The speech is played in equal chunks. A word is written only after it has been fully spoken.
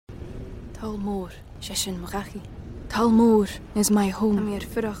Talmor, Shishin Marachi. Talmor is my home.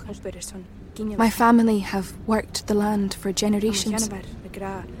 My family have worked the land for generations.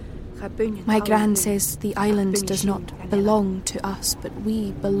 My gran says the island does not belong to us, but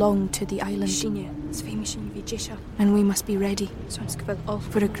we belong to the island. And we must be ready,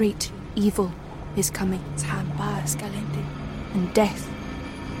 for a great evil is coming, and death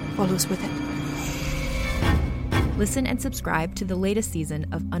follows with it. Listen and subscribe to the latest season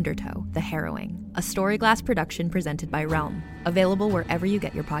of Undertow, The Harrowing, a Storyglass production presented by Realm, available wherever you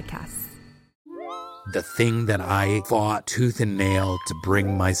get your podcasts. The thing that I fought tooth and nail to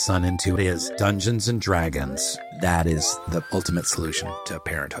bring my son into is Dungeons and Dragons. That is the ultimate solution to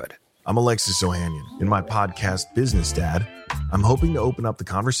parenthood. I'm Alexis Ohanian. In my podcast, Business Dad, I'm hoping to open up the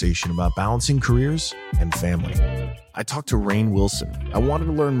conversation about balancing careers and family. I talked to Rainn Wilson. I wanted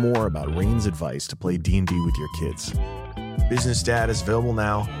to learn more about Rainn's advice to play D&D with your kids. Business Dad is available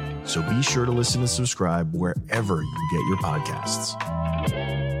now, so be sure to listen and subscribe wherever you get your podcasts.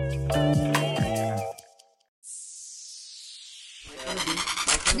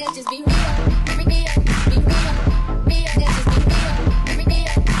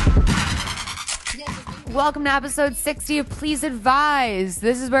 Welcome to episode 60 of Please Advise.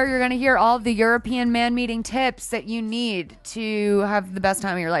 This is where you're going to hear all of the European man-meeting tips that you need to have the best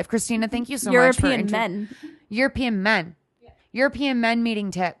time of your life. Christina, thank you so much for European men. European men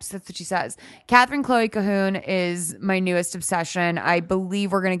meeting tips. That's what she says. Catherine Chloe Cahoon is my newest obsession. I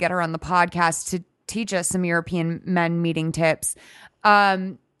believe we're going to get her on the podcast to teach us some European men meeting tips.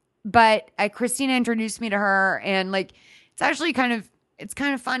 But Christina introduced me to her, and it's actually kind of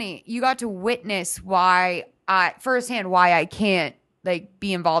funny. You got to witness firsthand why I can't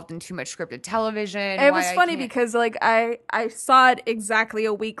be involved in too much scripted television. It was funny because I saw it exactly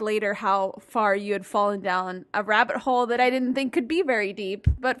a week later how far you had fallen down a rabbit hole that I didn't think could be very deep,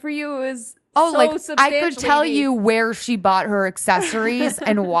 but for you it was I could tell you where she bought her accessories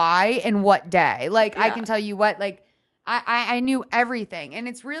and why and what day. I can tell you what I knew everything, and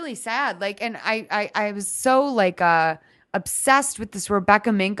it's really sad. And I was so obsessed with this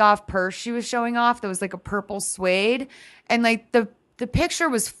Rebecca Minkoff purse she was showing off that was a purple suede, and the picture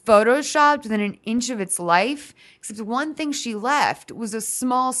was photoshopped within an inch of its life, except one thing she left was a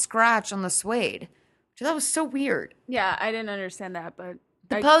small scratch on the suede. So that was so weird. Yeah, I didn't understand that, but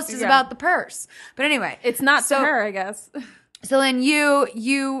the post is about the purse. But anyway, it's not to her, I guess. So then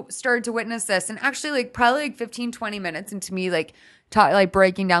you started to witness this, and actually probably 15, 20 minutes into me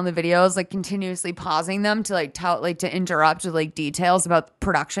breaking down the videos, continuously pausing them to to interrupt with details about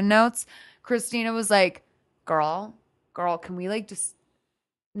production notes. Christina was like, girl, can we just...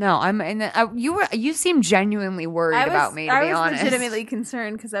 No, you seem genuinely worried about me, to be honest. I was legitimately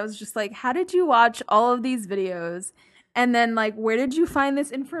concerned because I was just how did you watch all of these videos? And then where did you find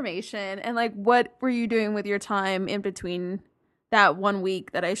this information? And what were you doing with your time in between that 1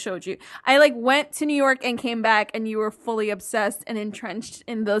 week that I showed you? I went to New York and came back, and you were fully obsessed and entrenched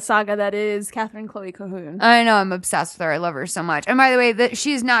in the saga that is Catherine Chloe Cahoon. I know, I'm obsessed with her. I love her so much. And by the way,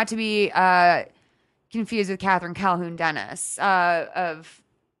 she's not to be confused with Catherine Calhoun Dennis of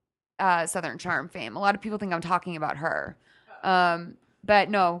Southern Charm fame. A lot of people think I'm talking about her. But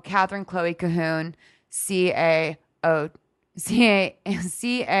no, Catherine Chloe Cahoon, Cahoon.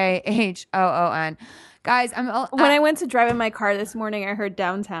 Guys, when I went to drive in my car this morning, I heard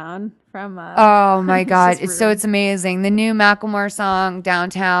Downtown from... oh my God. It's amazing. The new Macklemore song,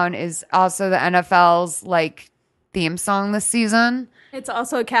 Downtown, is also the NFL's theme song this season. It's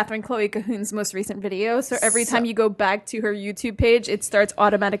also Catherine Chloe Cahoon's most recent video. So every time you go back to her YouTube page, it starts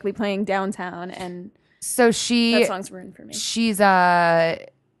automatically playing Downtown. And that song's ruined for me. She's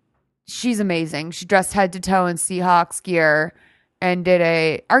amazing. She dressed head to toe in Seahawks gear. And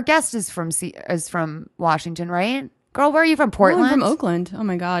our guest is from Washington, right? Girl, where are you from? Portland? I'm from Oakland. Oh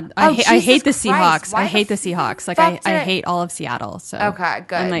my God. I hate the Seahawks. I hate the Seahawks. I hate all of Seattle. So okay,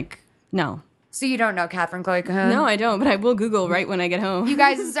 good. I'm no. So you don't know Catherine Chloe Cahoon? No, I don't, but I will Google right when I get home. You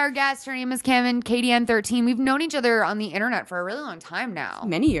guys, this is our guest. Her name is Kevin, KDN13. We've known each other on the internet for a really long time now.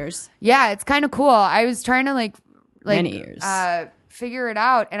 Many years. Yeah, it's kind of cool. I was trying to many years. Figure it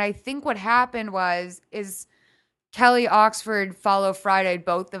out. And I think what happened is Kelly Oxford Follow Friday,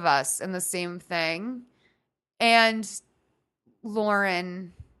 both of us in the same thing. And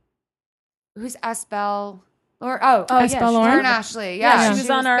Lauren, who's Esbel? Esbel Lauren? Her and Ashley. Yeah, she was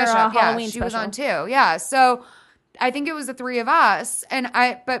on our Halloween she special. was on too. Yeah, so I think it was the three of us.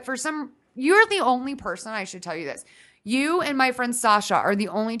 But you're the only person, I should tell you this. You and my friend Sasha are the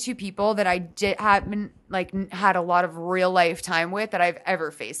only two people that I had a lot of real life time with that I've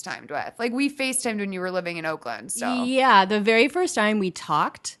ever FaceTimed with. We FaceTimed when you were living in Oakland. So yeah, the very first time we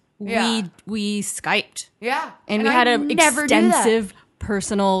talked we Skyped. Yeah. And we had an extensive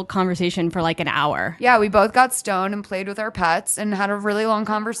personal conversation for like an hour. Yeah, we both got stoned and played with our pets and had a really long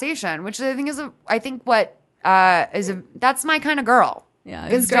conversation, which I think is that's my kind of girl. Yeah,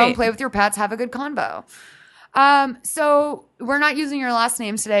 it's great. Don't play with your pets, have a good convo. So we're not using your last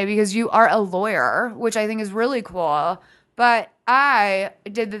names today because you are a lawyer, which I think is really cool. But I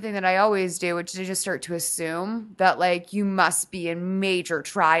did the thing that I always do, which is just start to assume that like you must be in major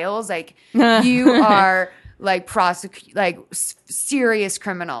trials, like you are like serious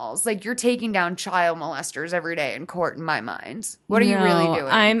criminals, like you're taking down child molesters every day in court. In my mind, what are you really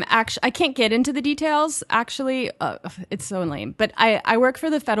doing? I can't get into the details. Actually, it's so lame. But I work for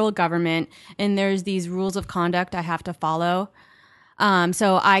the federal government, and there's these rules of conduct I have to follow.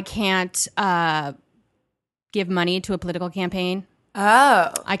 So I can't give money to a political campaign.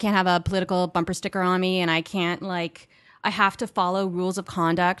 Oh. I can't have a political bumper sticker on me, and I can't I have to follow rules of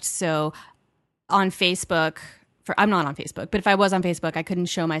conduct. So on Facebook, I'm not on Facebook, but if I was on Facebook, I couldn't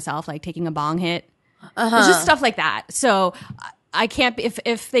show myself like taking a bong hit. It's just stuff like that. So I can't,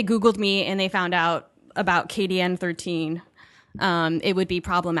 if they Googled me and they found out about KDN 13, it would be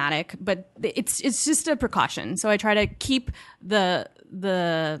problematic, but it's just a precaution. So I try to keep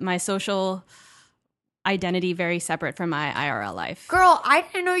my social identity very separate from my IRL life. Girl, I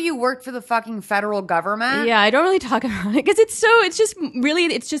didn't know you worked for the fucking federal government. Yeah, I don't really talk about it because it's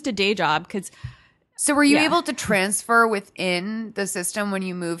just a day job. So were you able to transfer within the system when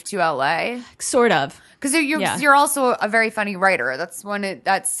you moved to LA? Sort of. Because you're also a very funny writer.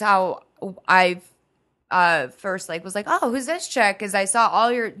 That's how I've first was like, oh, who's this chick? Because I saw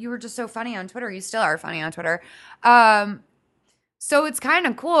you were just so funny on Twitter. You still are funny on Twitter. So it's kind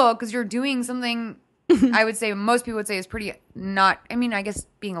of cool because you're doing something I would say most people would say is pretty not, I mean, I guess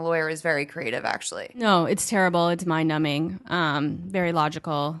being a lawyer is very creative actually. No, it's terrible. It's mind numbing. Very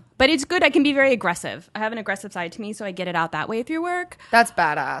logical, but it's good. I can be very aggressive. I have an aggressive side to me, so I get it out that way through work. That's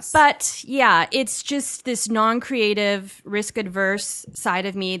badass. But yeah, it's just this non-creative, risk-adverse side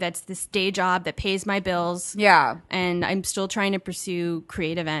of me that's this day job that pays my bills. Yeah. And I'm still trying to pursue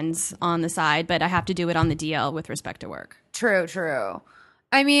creative ends on the side, but I have to do it on the DL with respect to work. True.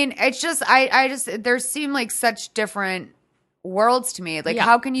 I mean, it's just, I just, there seem like such different worlds to me. Like,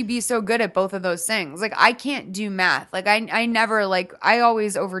 how can you be so good at both of those things? Like, I can't do math. Like, I never, like, I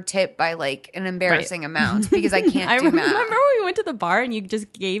always overtip by, like, an embarrassing amount because I can't do math. I remember we went to the bar and you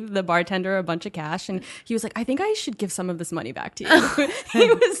just gave the bartender a bunch of cash and he was like, I think I should give some of this money back to you. He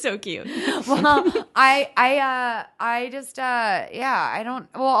was so cute. Well, I just, I don't,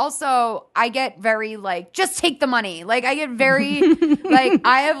 well, also, I get very, like, just take the money. Like, I get very, like,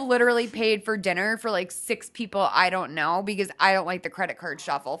 I have literally paid for dinner for, like, 6 people I don't know because I don't like the credit card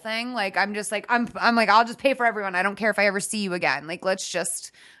shuffle thing. Like, I'm just like, I'm like, I'll just pay for everyone. I don't care if I ever see you again. Like, let's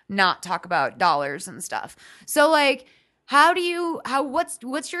just not talk about dollars and stuff. So, like,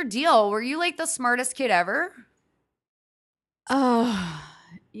 what's your deal? Were you, like, the smartest kid ever?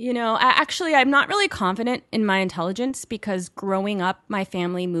 You know, I'm not really confident in my intelligence because growing up, my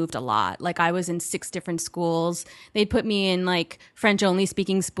family moved a lot. Like, I was in 6 different schools. They'd put me in, like, French-only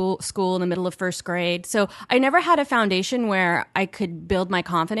speaking school in the middle of 1st grade. So I never had a foundation where I could build my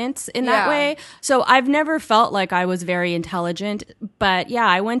confidence in that way. So I've never felt like I was very intelligent. But, yeah,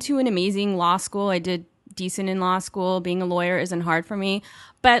 I went to an amazing law school. I did decent in law school. Being a lawyer isn't hard for me.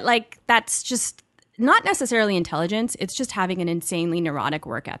 But, like, that's just not necessarily intelligence. It's just having an insanely neurotic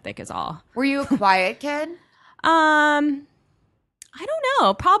work ethic is all. Were you a quiet kid? I don't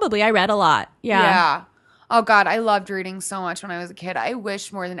know. Probably. I read a lot. Yeah. Oh, God. I loved reading so much when I was a kid. I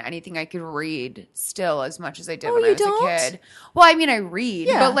wish more than anything I could read still as much as I did when I was a kid. Well, I mean, I read,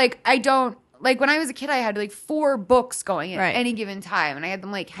 but, like, I don't. Like, when I was a kid, I had, like, 4 books going at any given time. And I had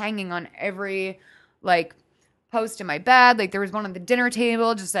them, like, hanging on every, like, post in my bed. Like, there was one on the dinner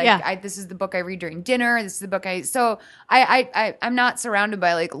table, just like, this is the book I read during dinner. This is the book I'm not surrounded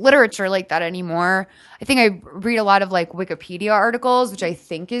by, like, literature like that anymore. I think I read a lot of, like, Wikipedia articles, which I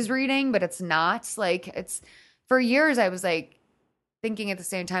think is reading, but it's not. Like, it's, for years I was, like, thinking at the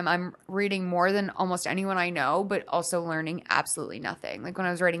same time, I'm reading more than almost anyone I know, but also learning absolutely nothing. Like, when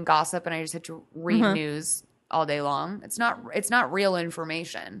I was writing gossip and I just had to read news all day long, it's not real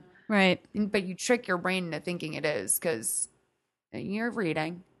information. Right. But you trick your brain into thinking it is because you're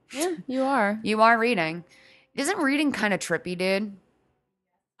reading. Yeah, you are. You are reading. Isn't reading kind of trippy, dude?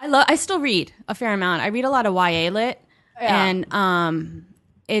 I still read a fair amount. I read a lot of YA lit. Yeah. And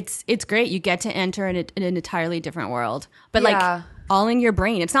it's great. You get to enter in an entirely different world. But like all in your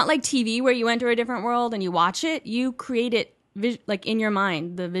brain. It's not like TV where you enter a different world and you watch it. You create it like in your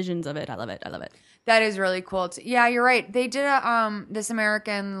mind, the visions of it. I love it. That is really cool. Yeah, you're right. They did a This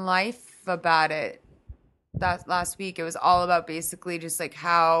American Life about it that last week. It was all about basically just like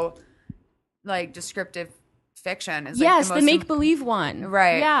how like descriptive fiction is. Yes, like, the make believe one.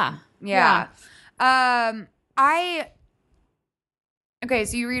 Right. Yeah. Okay,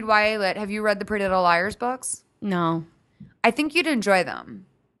 so you read YA Lit. Have you read the Pretty Little Liars books? No. I think you'd enjoy them.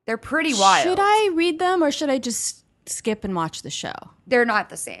 They're pretty wild. Should I read them or should I just skip and watch the show? They're not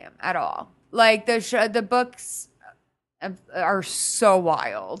the same at all. Like the books are so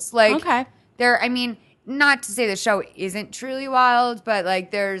wild. Like Okay. I mean, not to say the show isn't truly wild, but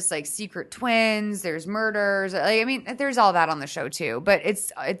like there's like secret twins, there's murders. Like, I mean, there's all that on the show too, but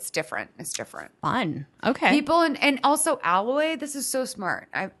it's different. It's different. Fun. Okay. People and also Alloy, this is so smart.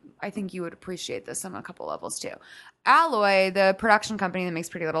 I think you would appreciate this on a couple levels too. Alloy, the production company that makes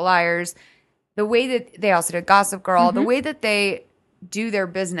Pretty Little Liars, the way that they also did Gossip Girl, the way that they do their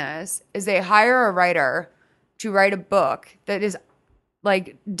business is they hire a writer to write a book that is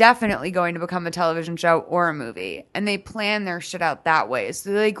like definitely going to become a television show or a movie, and they plan their shit out that way. So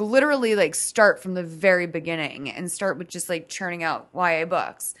they like literally like start from the very beginning and start with just like churning out YA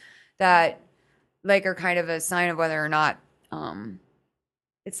books that like are kind of a sign of whether or not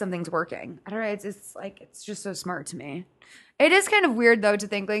it's something's working. I don't know. It's like it's just so smart to me. It is kind of weird though to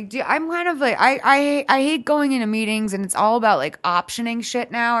think like I'm kind of like I hate going into meetings and it's all about like optioning shit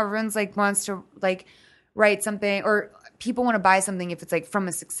now. Everyone's like wants to like write something or people want to buy something if it's like from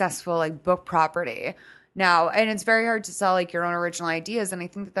a successful like book property now, and it's very hard to sell like your own original ideas, and I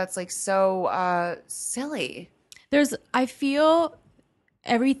think that's like so silly. I feel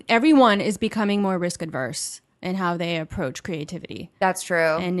everyone is becoming more risk adverse in how they approach creativity. That's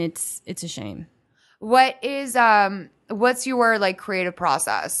true, and it's a shame. What's your like creative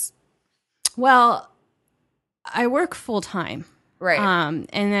process? Well, I work full time, right? And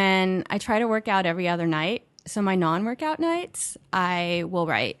then I try to work out every other night. So my non-workout nights, I will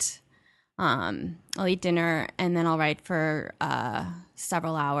write. I'll eat dinner and then I'll write for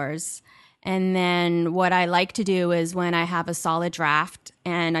several hours. And then what I like to do is when I have a solid draft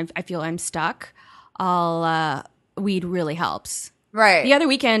and I feel I'm stuck, weed really helps. Right. The other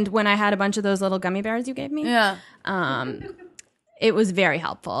weekend when I had a bunch of those little gummy bears you gave me, it was very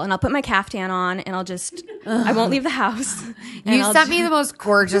helpful. And I'll put my caftan on and I won't leave the house. You sent me the most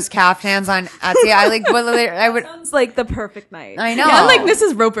gorgeous caftans on Etsy. Sounds like the perfect night. I know. Yeah, I'm like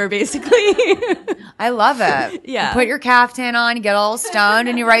Mrs. Roper, basically. I love it. Yeah. You put your caftan on, you get all stoned,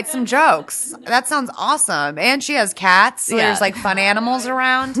 and you write some jokes. That sounds awesome. And she has cats, so there's like fun animals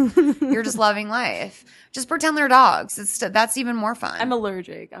around. You're just loving life. Just pretend they're dogs. That's even more fun. I'm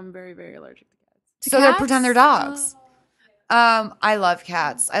allergic. I'm very, very allergic to cats. So they pretend they're dogs. I love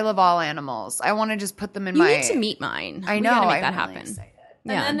cats. I love all animals. I want to just put them in You need to meet mine. I know. We gotta make I'm that really happen. excited.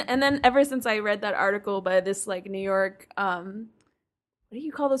 Yeah. And then ever since I read that article by this like New York, what do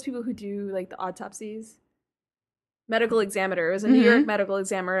you call those people who do like the autopsies? Medical examiner. It was a New York medical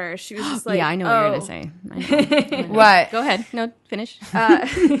examiner. She was just like, yeah, I know what you're gonna say. I know. What? Go ahead. No, finish.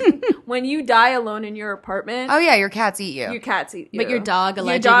 when you die alone in your apartment. Oh yeah, your cats eat you. Your cats eat you. But your dog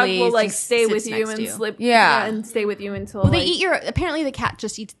allegedly will like just stay sits with you next and to you. sleep. Yeah. And stay with you until. Well, like, they eat apparently the cat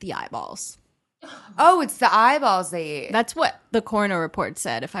just eats the eyeballs. Oh, it's the eyeballs they eat. That's what the coroner report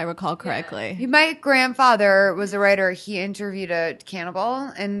said, if I recall correctly. My grandfather was a writer. He interviewed a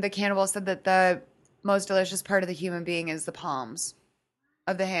cannibal, and the cannibal said that the most delicious part of the human being is the palms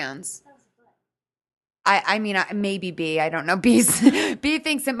of the hands. I mean, maybe B. I don't know. B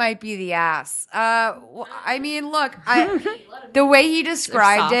thinks it might be the ass. I mean, look, the way he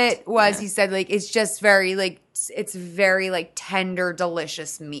described it was, he said, like, it's just very, like, it's very, like, tender,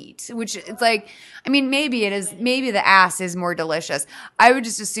 delicious meat, which it's like, I mean, maybe it is, maybe the ass is more delicious. I would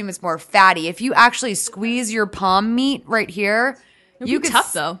just assume it's more fatty. If you actually squeeze your palm meat right here, You could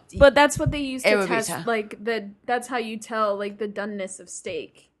tough though. But that's what they use It to would be test, tough. like that's how you tell like the doneness of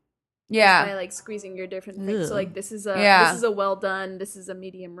steak. Yeah. By like squeezing your different things. So like this is a well done. This is a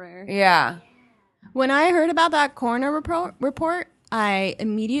medium rare. Yeah. When I heard about that coroner report, I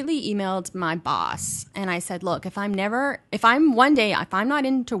immediately emailed my boss and I said, look, if I'm not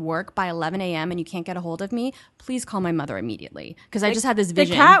into work by 11 a.m. and you can't get a hold of me, please call my mother immediately. Because I just had this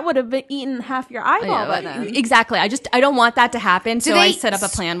vision. The cat would have been eaten half your eyeball by then. Exactly. I don't want that to happen. So I set up a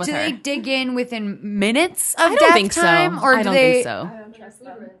plan with her. Do they dig in within minutes of I don't death think so. time? Or I do don't they, think so. I don't trust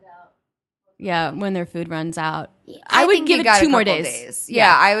them. Yeah, when their food runs out. I I would think give you it got a 2 more couple days.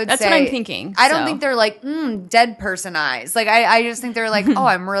 Yeah, I would That's say. what I'm thinking. I don't So. think they're like, dead person eyes. Like, I just think they're like, oh,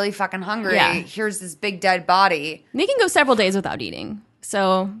 I'm really fucking hungry. Yeah. Here's this big dead body. They can go several days without eating.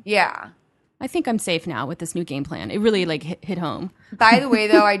 So Yeah. I think I'm safe now with this new game plan. It really like hit home. By the way,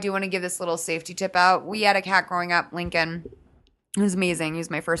 though, I do want to give this little safety tip out. We had a cat growing up, Lincoln. He was amazing. He was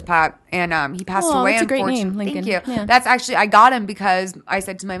my first pet, and he passed away. That's a great Unfortunately, name, Lincoln. thank you. Yeah. That's actually I got him because I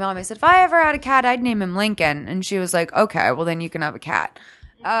said to my mom, I said, if I ever had a cat, I'd name him Lincoln, and she was like, okay, well then you can have a cat.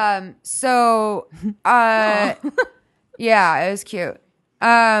 Yeah, it was cute.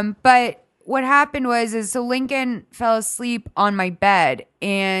 But what happened was so Lincoln fell asleep on my bed,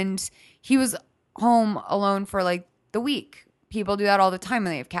 and he was home alone for like the week. People do that all the time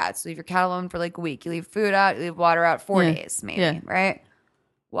when they have cats. Leave your cat alone for like a week. You leave food out, you leave water out 4 days, maybe, right?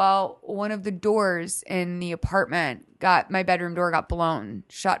 Well, one of the doors in the apartment my bedroom door got blown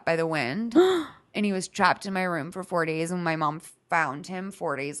shut by the wind. And he was trapped in my room for 4 days. And when my mom found him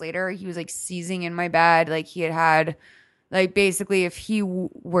 4 days later, he was like seizing in my bed. Like he had like basically if he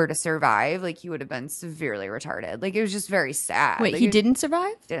were to survive, like he would have been severely retarded. Like it was just very sad. Wait, like, he didn't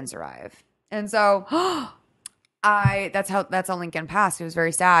survive? Didn't survive. And so that's how Lincoln passed. It was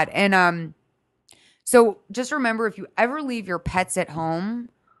very sad. And so just remember, if you ever leave your pets at home,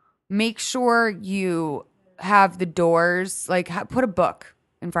 make sure you have the doors, like put a book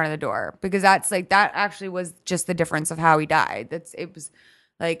in front of the door, because that's like, that actually was just the difference of how he died. It was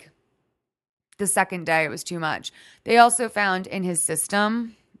like the second day, it was too much. They also found in his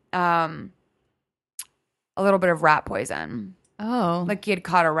system a little bit of rat poison. Oh. Like he had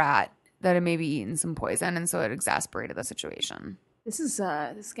caught a rat that had maybe eaten some poison, and so it exasperated the situation. This is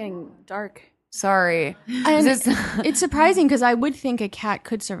getting dark. Sorry. It's surprising because I would think a cat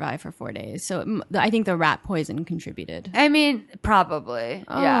could survive for 4 days. So I think the rat poison contributed. I mean, probably.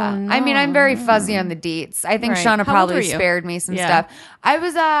 Oh, yeah. no. I mean, I'm very fuzzy on the deets. I think Right. Shauna How old were probably you? spared me some Yeah. stuff.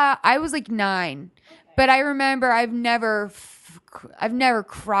 I was like 9, but I remember I've never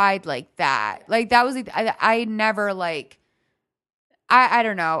cried like that. Like that was, I never like, I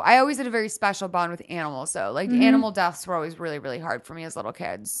don't know. I always had a very special bond with animals. So like animal deaths were always really, really hard for me as little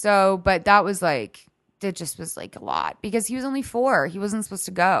kids. So, but that was like, it just was like a lot because he was only 4. He wasn't supposed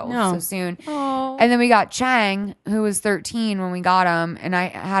to go so soon. Oh. And then we got Chang, who was 13 when we got him. And I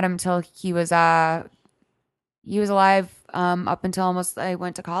had him till he was alive up until almost I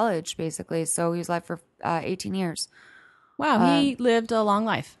went to college, basically. So he was alive for 18 years. Wow, he lived a long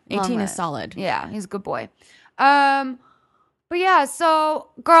life. 18 life. is solid. Yeah, he's a good boy. But yeah, so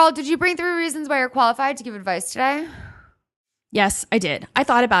girl, did you bring 3 reasons why you're qualified to give advice today? Yes, I did. I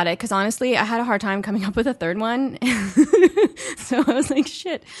thought about it because honestly, I had a hard time coming up with a third one. So I was like,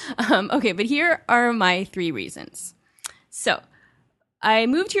 shit. Okay, but here are my 3 reasons. So I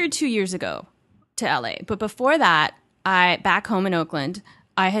moved here 2 years ago to LA. But before that, back home in Oakland,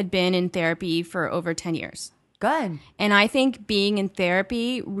 I had been in therapy for over 10 years. Good. And I think being in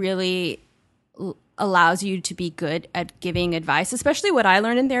therapy really allows you to be good at giving advice, especially what I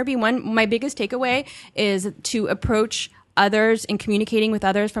learned in therapy. My biggest takeaway is to approach others and communicating with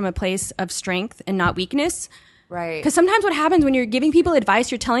others from a place of strength and not weakness. Right. Because sometimes what happens when you're giving people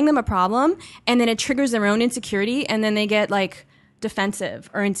advice, you're telling them a problem and then it triggers their own insecurity and then they get like defensive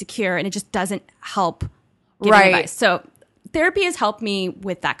or insecure and it just doesn't help giving advice. So therapy has helped me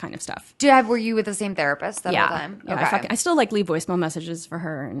with that kind of stuff. Were you with the same therapist that whole time? Yeah, Okay. I still like leave voicemail messages for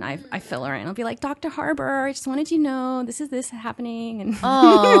her and I fill her in. I'll be like, Dr. Harbor, I just wanted you to know this happening. And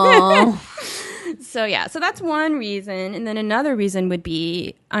so yeah, so that's one reason. And then another reason would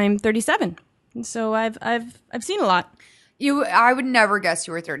be I'm 37. And so I've seen a lot. I would never guess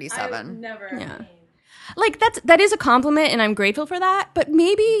you were 37. Never. Yeah. Like that is a compliment and I'm grateful for that, but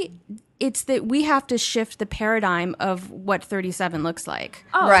maybe it's that we have to shift the paradigm of what 37 looks like.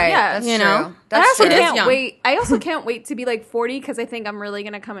 Oh, Right. yeah. That's you true. know? That's I also true. can't young. wait. I also can't wait to be like 40 because I think I'm really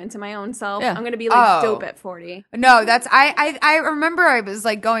gonna come into my own self. Yeah. I'm gonna be like Oh. dope at 40. No, that's I remember I was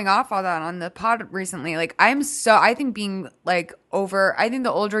like going off all that on the pod recently. Like I think being like I think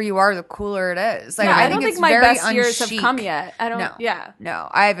the older you are, the cooler it is. Like Yeah, I think don't think it's my very best years have un-chic. come yet. I don't. No. Yeah. No,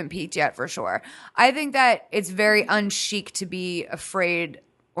 I haven't peaked yet for sure. I think that it's very unchic to be afraid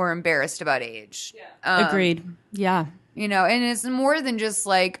or embarrassed about age. Agreed. Yeah. You know, and it's more than just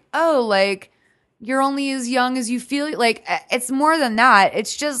like, oh, like you're only as young as you feel. Like it's more than that.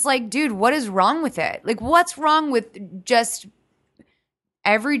 It's just like, dude, what is wrong with it? Like what's wrong with just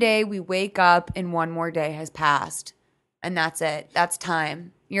every day we wake up and one more day has passed and that's it. That's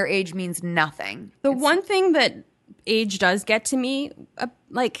time. Your age means nothing. The one thing that age does get to me,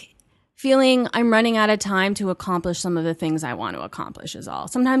 like feeling I'm running out of time to accomplish some of the things I want to accomplish is all.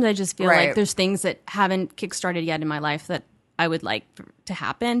 Sometimes I just feel Right. like there's things that haven't kickstarted yet in my life that I would like to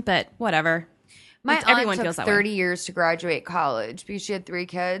happen, but whatever. My Everyone aunt took feels that 30 years to graduate college because she had 3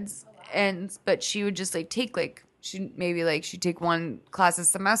 kids, but she would just like take like she'd take one class a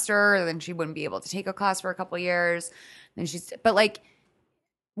semester, and then she wouldn't be able to take a class for a couple years. Then but like,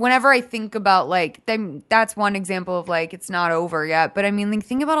 whenever I think about like them, that's one example of like it's not over yet. But I mean, like,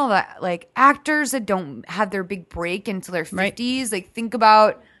 think about all that like actors that don't have their big break until their 50s. Like, think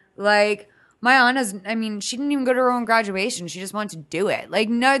about like my aunt she didn't even go to her own graduation. She just wanted to do it. Like,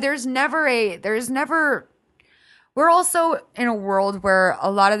 no, we're also in a world where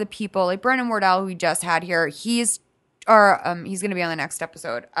a lot of the people, like Brennan Wardell, who we just had here, he's going to be on the next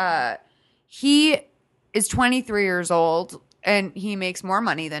episode. He is 23 years old and he makes more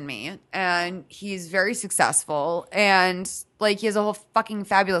money than me and he's very successful and like he has a whole fucking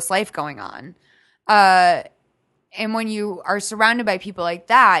fabulous life going on. And when you are surrounded by people like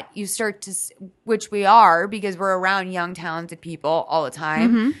that, you start to, which we are because we're around young, talented people all the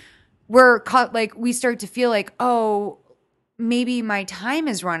time. We start to feel like, oh, maybe my time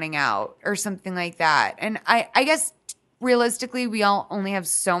is running out or something like that. And I guess realistically, we all only have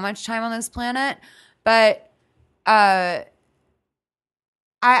so much time on this planet. But I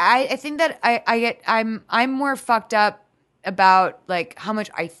think that I'm more fucked up about like how much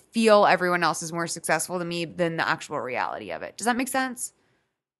I feel everyone else is more successful than me than the actual reality of it. Does that make sense?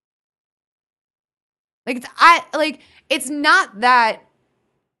 Like it's not that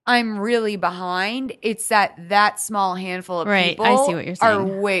I'm really behind. It's that small handful of people I see what you're saying.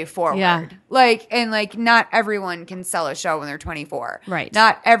 are way forward. Yeah. Like not everyone can sell a show when they're 24. Right.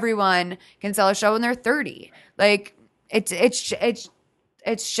 Not everyone can sell a show when they're 30. Like it's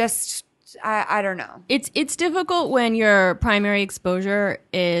just I don't know. It's difficult when your primary exposure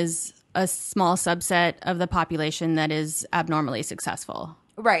is a small subset of the population that is abnormally successful.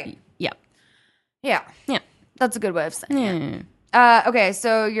 Right. Yep. Yeah. Yeah. That's a good way of saying it. Yeah. Okay,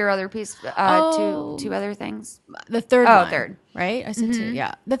 so your other piece, two other things. The third Oh, one. third. Right? I said two,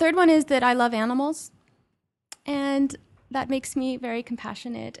 yeah. The third one is that I love animals. And that makes me very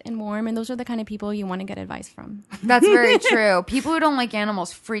compassionate and warm. And those are the kind of people you want to get advice from. That's very true. People who don't like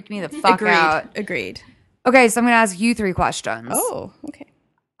animals freak me the fuck out. Agreed. Okay, so I'm going to ask you 3 questions. Oh, okay.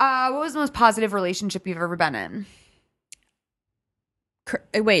 What was the most positive relationship you've ever been in?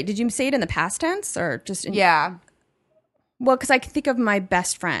 Wait, did you say it in the past tense or just in... Yeah. Well, because I can think of my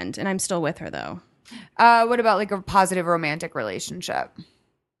best friend, and I'm still with her, though. What about like a positive romantic relationship?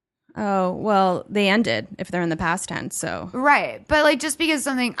 Oh, well, they ended if they're in the past tense, so. Right. But like just because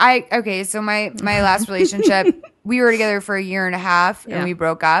something so my last relationship, we were together for 1.5 years and we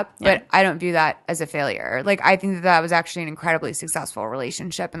broke up, but I don't view that as a failure. Like I think that was actually an incredibly successful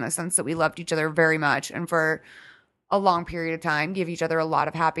relationship in the sense that we loved each other very much and for a long period of time gave each other a lot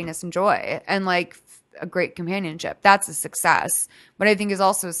of happiness and joy and like a great companionship. That's a success. What I think is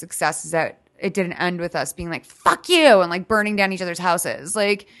also a success is that it didn't end with us being like, fuck you, and like burning down each other's houses.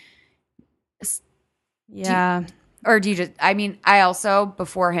 Like, yeah. Do you just, I mean, I also,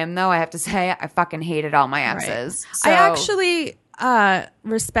 before him though, I have to say, I fucking hated all my exes. Right. So. I actually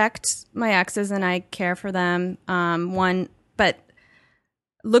respect my exes and I care for them. But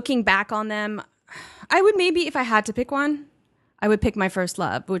looking back on them, I would maybe, if I had to pick one, I would pick my first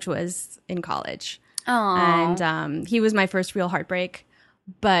love, which was in college. Aww. And he was my first real heartbreak.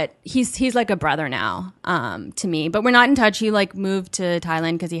 But he's like a brother now to me. But we're not in touch. He like moved to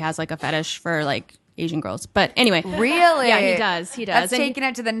Thailand because he has like a fetish for like Asian girls. But anyway. Really? Yeah, he does. That's taking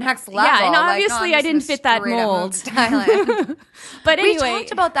it to the next level. Yeah, and obviously I didn't fit that mold. Thailand. But anyway. We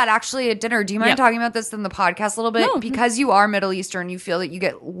talked about that actually at dinner. Do you mind talking about this in the podcast a little bit? No. Because you are Middle Eastern, you feel that you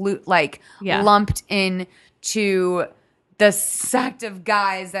get lumped into the sect of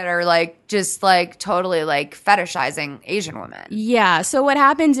guys that are like just like totally like fetishizing Asian women. Yeah. So what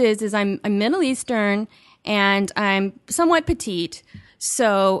happens is I'm Middle Eastern and I'm somewhat petite.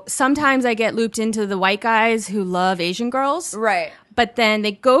 So sometimes I get looped into the white guys who love Asian girls. Right. But then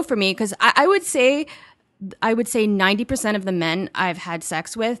they go for me because I would say 90% of the men I've had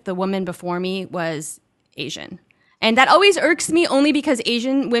sex with, the woman before me was Asian. And that always irks me only because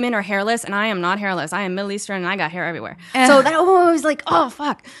Asian women are hairless and I am not hairless. I am Middle Eastern and I got hair everywhere. So that always like, oh,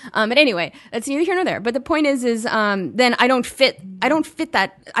 fuck. But anyway, that's neither here nor there. But the point is then I don't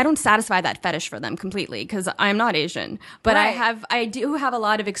satisfy that fetish for them completely because I'm not Asian. But right. I do have a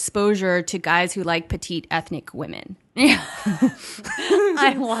lot of exposure to guys who like petite ethnic women. Yeah.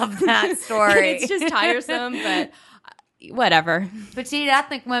 I love that story. It's just tiresome, but whatever. Petite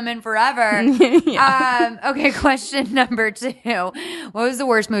ethnic women forever. Yeah. Okay, question number 2. What was the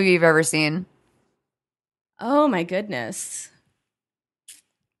worst movie you've ever seen? Oh my goodness.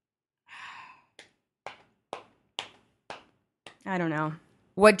 I don't know.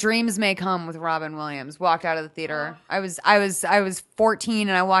 What Dreams May Come with Robin Williams. Walked out of the theater. I was 14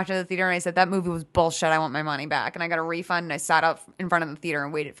 and I walked out of the theater and I said that movie was bullshit. I want my money back. And I got a refund and I sat up in front of the theater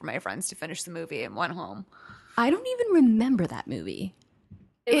and waited for my friends to finish the movie and went home. I don't even remember that movie.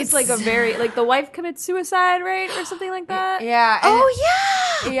 It's like a very like the wife commits suicide, right, or something like that. Yeah.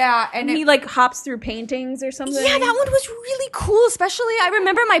 Yeah, And he like hops through paintings or something. Yeah, that one was really cool. Especially, I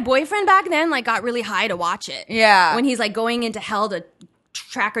remember my boyfriend back then like got really high to watch it. Yeah. when he's like going into hell to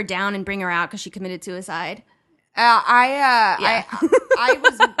track her down and bring her out because she committed suicide. I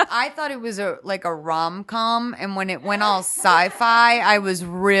thought it was a rom-com, and when it went all sci-fi, I was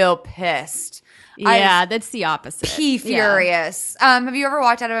real pissed. Yeah, that's the opposite. Pee furious. Have you ever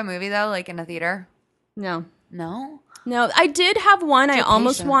walked out of a movie though, like in a theater? No. No. I did have one I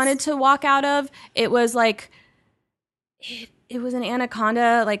almost patience. wanted to walk out of. It was like it was an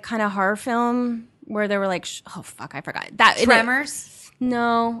Anaconda like kind of horror film where they were like I forgot that Tremors.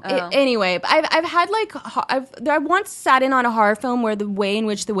 No. Oh. Anyway, I've had like I once sat in on a horror film where the way in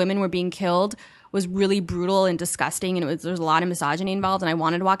which the women were being killed was really brutal and disgusting, and there was a lot of misogyny involved, and I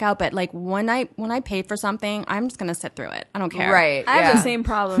wanted to walk out. But like when I pay for something, I'm just gonna sit through it. I don't care. Right. I have the same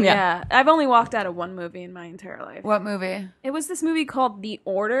problem. Yeah. Yeah. I've only walked out of one movie in my entire life. What movie? It was this movie called The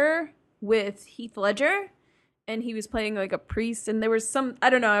Order with Heath Ledger, and he was playing like a priest, and there was some, I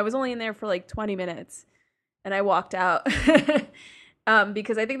don't know, I was only in there for like 20 minutes, and I walked out.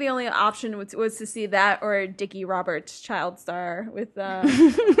 Because I think the only option was to see that or Dickie Roberts, Child Star with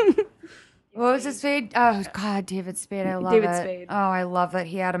What was his Spade? Oh God, David Spade. I love David it. Spade. Oh, I love that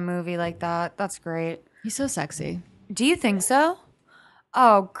he had a movie like that. That's great. He's so sexy. Do you think so?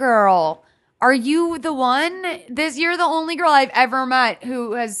 Oh, girl. Are you the one? You're the only girl I've ever met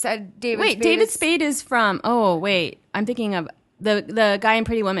who has said David Spade. Wait, David Spade is from. Oh wait, I'm thinking of the guy in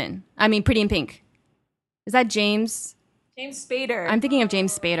Pretty Woman. I mean, Pretty in Pink. Is that James? James Spader. I'm thinking of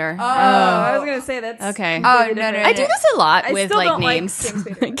James Spader. Oh, I was gonna say that's Okay. Oh, no. I do this a lot I with still like don't like names. James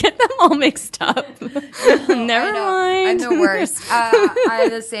Spader. Get them all mixed up. Never mind. I'm the worst. I'm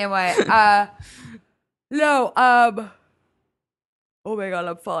the same way. Oh my God,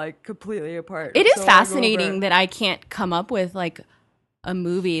 I'm falling completely apart. It is fascinating that I can't come up with like a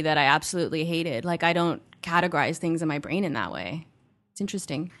movie that I absolutely hated. Like I don't categorize things in my brain in that way. It's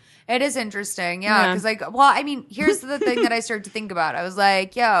interesting. It is interesting, yeah. Because, here's the thing that I started to think about. I was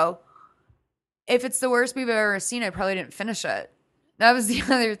like, yo, if it's the worst movie I've ever seen, I probably didn't finish it. That was the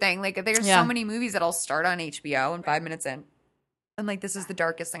other thing. Like, there's so many movies that I'll start on HBO and 5 minutes in. I'm like, this is the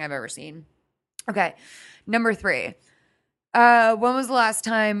darkest thing I've ever seen. Okay, number 3. When was the last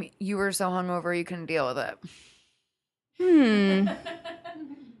time you were so hungover you couldn't deal with it?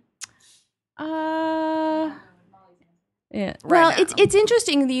 Yeah. Right Well, now. it's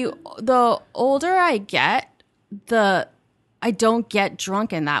interesting. The older I get, I don't get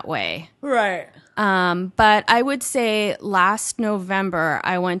drunk in that way. Right. But I would say last November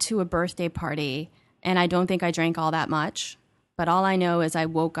I went to a birthday party and I don't think I drank all that much. But all I know is I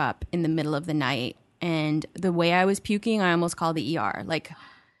woke up in the middle of the night and the way I was puking, I almost called the ER. Like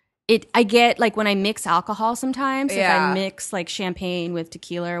I get like when I mix alcohol sometimes, if I mix like champagne with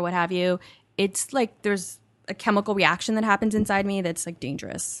tequila or what have you, it's like there's a chemical reaction that happens inside me that's like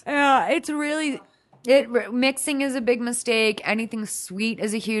dangerous. Yeah, it's really mixing is a big mistake. Anything sweet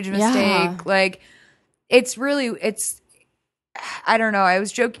is a huge mistake. Yeah. Like it's I don't know. I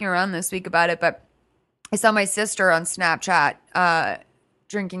was joking around this week about it, but I saw my sister on Snapchat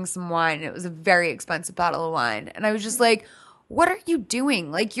drinking some wine, and it was a very expensive bottle of wine, and I was just like, what are you doing?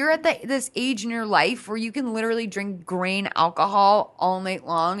 Like, you're at this age in your life where you can literally drink grain alcohol all night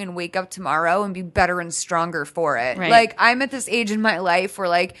long and wake up tomorrow and be better and stronger for it. Right. Like, I'm at this age in my life where,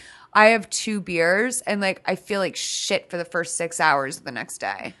 like, I have 2 beers and, like, I feel like shit for the first 6 hours of the next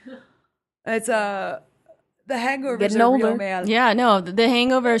day. It's the hangovers Getting are older. real, man. Yeah, no, the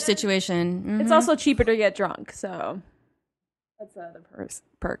hangover situation. Mhm. It's also cheaper to get drunk, so that's the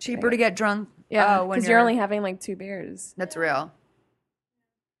perk. Cheaper to get drunk. Yeah, when because you're only having like 2 beers. That's real.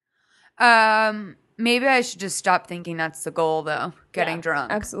 Maybe I should just stop thinking that's the goal, though. Getting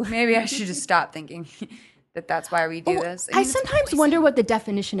drunk. absolutely. Maybe I should just stop thinking that's why we do this. I sometimes wonder what the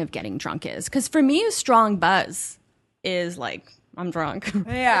definition of getting drunk is. Because for me, a strong buzz is like, I'm drunk.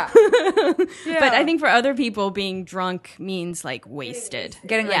 Yeah. But I think for other people, being drunk means like wasted.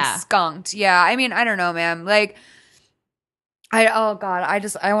 Getting like skunked. Yeah. I mean, I don't know, man. Like, I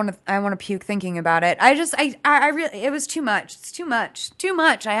want to puke thinking about it. I really, it was too much. It's too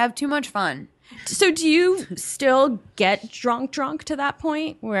much. I have too much fun. So do you still get drunk to that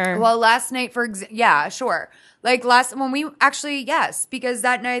point where? Well, last night, yeah, sure. Like yes, because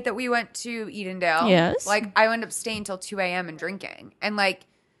that night that we went to Edendale, yes, like I ended up staying till 2 a.m. and drinking. And like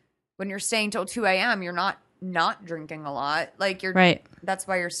when you're staying till 2 a.m., you're not drinking a lot. Like you're right. That's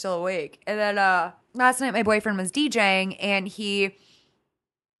why you're still awake. And then last night my boyfriend was DJing, and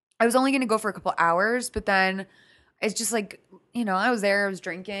I was only going to go for a couple hours, but then it's just like, you know, I was there, I was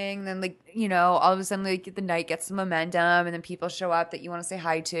drinking, then like, you know, all of a sudden like the night gets some momentum, and then people show up that you want to say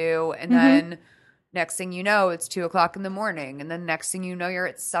hi to, and then next thing you know, it's 2:00 in the morning, and then next thing you know, you're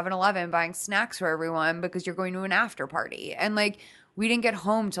at 7-Eleven buying snacks for everyone because you're going to an after party, and like we didn't get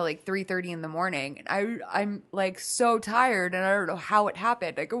home till like 3:30 in the morning, and I'm like so tired, and I don't know how it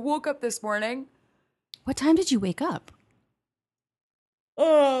happened. Like I woke up this morning. What time did you wake up?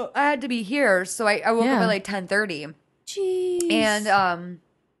 Oh, I had to be here, so I woke up at like 10:30. Jeez. And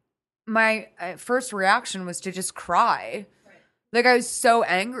my first reaction was to just cry. Right. Like I was so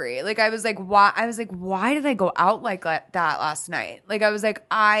angry. Like I was like, why did I go out like that last night? Like I was like,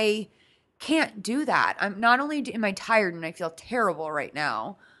 I can't do that. I'm not only am I tired and I feel terrible right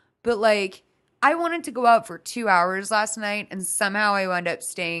now, but like I wanted to go out for 2 hours last night, and somehow I wound up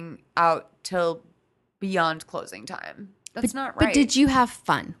staying out till beyond closing time. That's not right. But did you have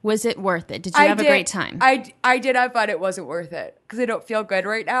fun? Was it worth it? Did you have a great time? I did have fun. It wasn't worth it because I don't feel good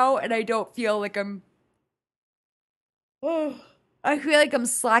right now, and I don't feel like I feel like I'm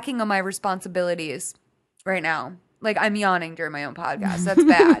slacking on my responsibilities right now. Like I'm yawning during my own podcast. That's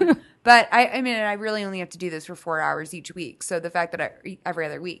bad. But I mean, I really only have to do this for 4 hours each week. So the fact that every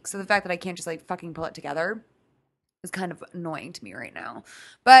other week. So the fact that I can't just like fucking pull it together is kind of annoying to me right now.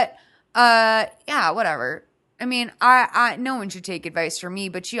 But yeah, whatever. I mean, I no one should take advice from me,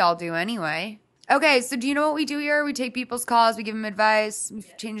 but y'all do anyway. Okay, so do you know what we do here? We take people's calls, we give them advice, we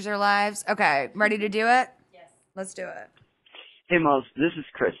change their lives. Okay, ready to do it? Yes. Let's do it. Hey, Miles, this is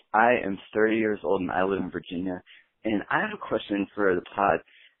Chris. I am 30 years old, and I live in Virginia. And I have a question for the pod.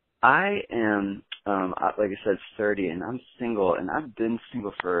 I am, like I said, 30, and I'm single, and I've been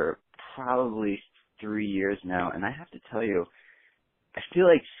single for probably 3 years now. And I have to tell you, I feel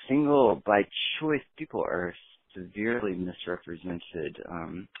like single by choice people are severely misrepresented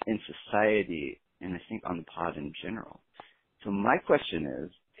in society, and I think on the pod in general. So my question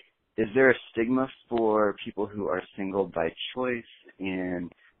is there a stigma for people who are single by choice, and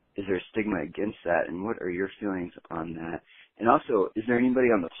is there a stigma against that, and what are your feelings on that? And also, is there anybody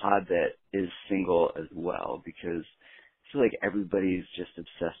on the pod that is single as well? Because I feel like everybody's just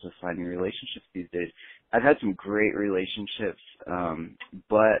obsessed with finding relationships these days. I've had some great relationships,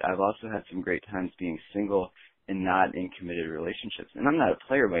 but I've also had some great times being single and not in committed relationships. And I'm not a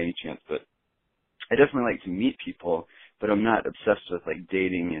player by any chance, but I definitely like to meet people, but I'm not obsessed with like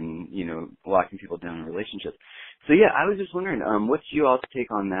dating and, you know, locking people down in relationships. So yeah, I was just wondering, what's you all's take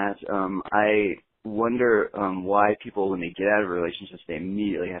on that? I wonder why people, when they get out of relationships, they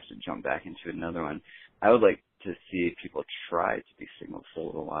immediately have to jump back into another one. I would like to see people try to be single for a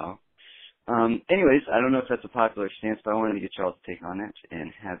little while. Anyways, I don't know if that's a popular stance, but I wanted to get y'all's take on it,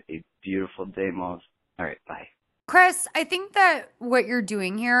 and have a beautiful day, Malls. All right, bye. Chris, I think that what you're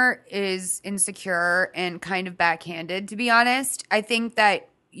doing here is insecure and kind of backhanded, to be honest. I think that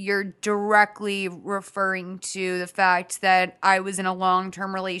you're directly referring to the fact that I was in a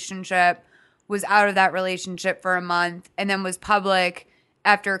long-term relationship, was out of that relationship for a month, and then was public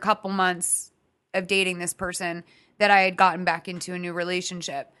after a couple months of dating this person that I had gotten back into a new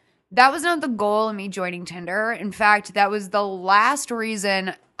relationship. That was not the goal of me joining Tinder. In fact, that was the last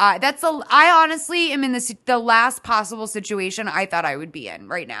reason. I honestly am in the last possible situation I thought I would be in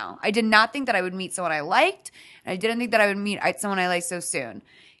right now. I did not think that I would meet someone I liked, and I didn't think that I would meet someone I liked so soon.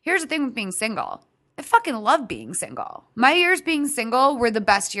 Here's the thing with being single. I fucking love being single. My years being single were the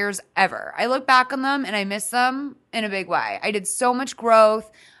best years ever. I look back on them and I miss them in a big way. I did so much growth.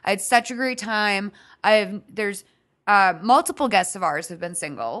 I had such a great time. There's multiple guests of ours have been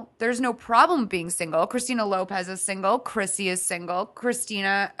single. There's no problem being single. Christina Lopez is single. Chrissy is single.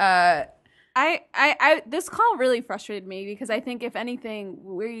 Christina, this call really frustrated me because I think if anything,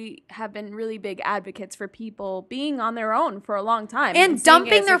 we have been really big advocates for people being on their own for a long time and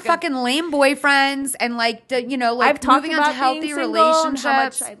dumping their fucking lame boyfriends and I've moving on to healthy relationships. How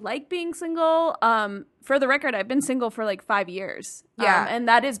much I like being single. For the record, I've been single for like 5 years. Yeah, and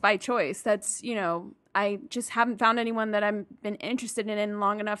that is by choice. That's I just haven't found anyone that I've been interested in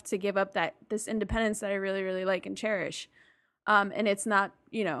long enough to give up this independence that I really, really like and cherish. And it's not,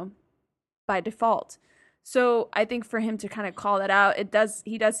 by default. So I think for him to kind of call that out,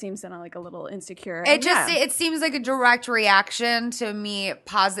 he does seem kind of like a little insecure. It seems like a direct reaction to me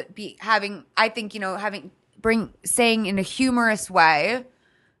saying in a humorous way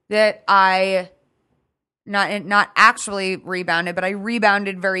that I not actually rebounded, but I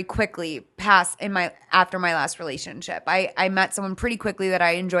rebounded very quickly after my last relationship. I met someone pretty quickly that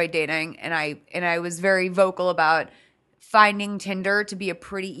I enjoyed dating, and I was very vocal about finding Tinder to be a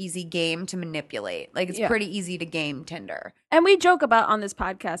pretty easy game to manipulate. Like, it's pretty easy to game Tinder. And we joke about on this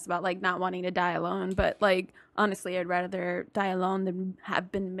podcast about like not wanting to die alone, but like honestly, I'd rather die alone than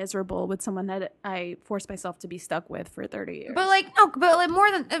have been miserable with someone that I forced myself to be stuck with for 30 years. But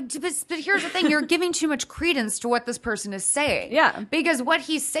more than but here's the thing, you're giving too much credence to what this person is saying. Yeah. Because what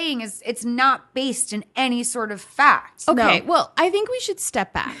he's saying it's not based in any sort of fact. Okay, well, I think we should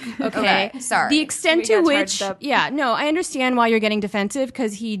step back. Okay, sorry. The extent to which, I understand why you're getting defensive,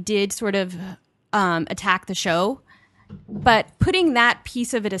 because he did sort of attack the show. But putting that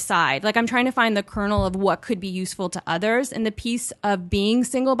piece of it aside, like, I'm trying to find the kernel of what could be useful to others, and the piece of being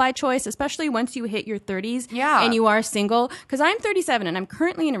single by choice, especially once you hit your 30s and you are single. Because I'm 37 and I'm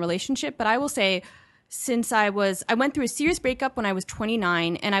currently in a relationship, but I will say since I went through a serious breakup when I was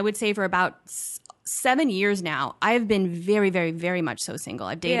 29, and I would say for about 7 years now, I have been very, very, very much so single.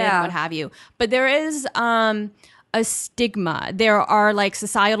 I've dated and what have you. But there is a stigma. There are like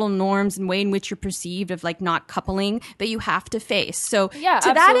societal norms and way in which you're perceived of like not coupling that you have to face. So to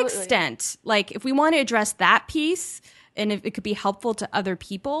that extent, like, if we want to address that piece and if it could be helpful to other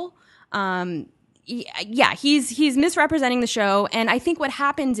people, he's misrepresenting the show. And I think what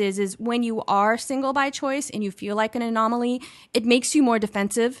happens is when you are single by choice and you feel like an anomaly, it makes you more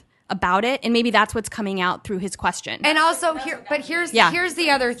defensive about it, and maybe that's what's coming out through his question. And also here's the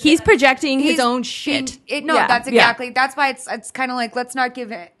other thing. He's projecting his own shit. That's exactly. That's why it's kind of like, let's not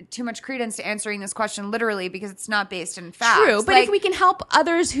give it too much credence to answering this question literally, because it's not based in facts. True, but if we can help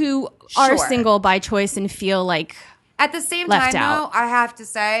others who are single by choice and feel like at the same time, though, I have to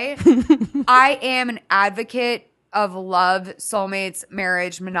say, I am an advocate of love, soulmates,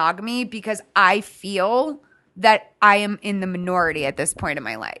 marriage, monogamy, because I feel that I am in the minority at this point in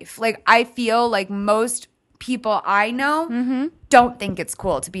my life. Like, I feel like most people I know don't think it's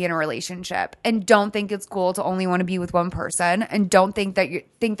cool to be in a relationship, and don't think it's cool to only want to be with one person, and don't think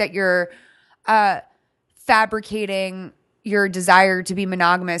that you're fabricating your desire to be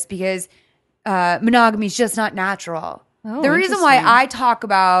monogamous because monogamy is just not natural. The reason why I talk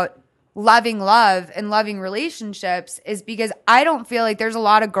about loving love and loving relationships is because I don't feel like there's a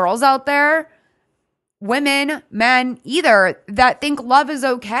lot of girls out there, women, men, either, that think love is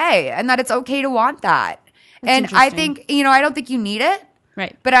okay and that it's okay to want that. And I think, I don't think you need it.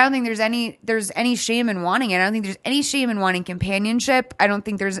 Right. But I don't think there's any shame in wanting it. I don't think there's any shame in wanting companionship. I don't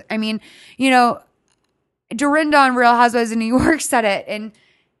think Dorinda on Real Housewives of New York said it, and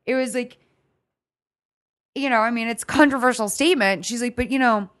it was like, it's a controversial statement. She's like, but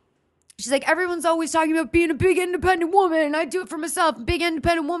she's like, everyone's always talking about being a big independent woman, and I do it for myself, a big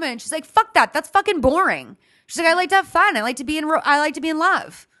independent woman. She's like, fuck that. That's fucking boring. She's like, I like to have fun. I like to be in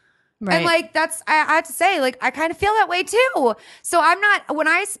love. Right. And like, I have to say, like, I kind of feel that way too. So I'm not, when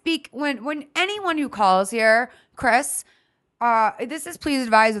I speak, when anyone who calls here, Chris, this is Please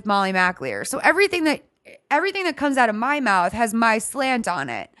Advise with Molly McAleer. So everything that comes out of my mouth has my slant on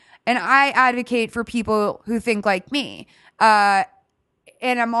it. And I advocate for people who think like me.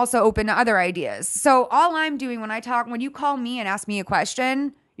 And I'm also open to other ideas. So all I'm doing when you call me and ask me a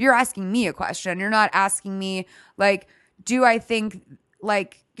question, you're asking me a question. You're not asking me, like, do I think,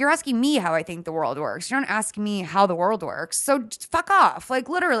 like, you're asking me how I think the world works. You're not asking me how the world works. So just fuck off. Like,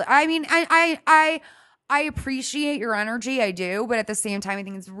 literally. I mean, I appreciate your energy. I do. But at the same time, I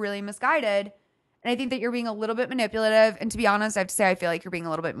think it's really misguided. And I think that you're being a little bit manipulative. And to be honest, I have to say, I feel like you're being a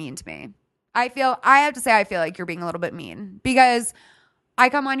little bit mean to me. I feel like you're being a little bit mean, because I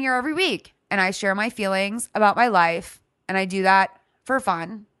come on here every week and I share my feelings about my life, and I do that for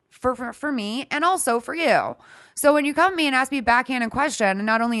fun, for me, and also for you. So when you come to me and ask me a backhanded question and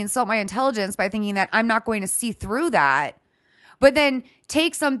not only insult my intelligence by thinking that I'm not going to see through that, but then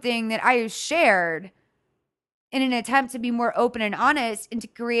take something that I have shared in an attempt to be more open and honest and to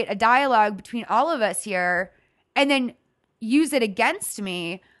create a dialogue between all of us here, and then use it against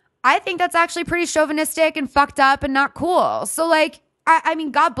me, I think that's actually pretty chauvinistic and fucked up and not cool. So like, I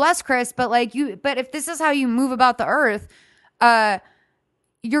mean, God bless Chris, but if this is how you move about the earth,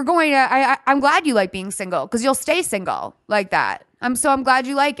 you're going to, I'm glad you like being single, because you'll stay single like that. I'm glad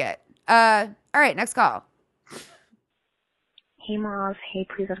you like it. All right, next call. Hey, Moz. Hey,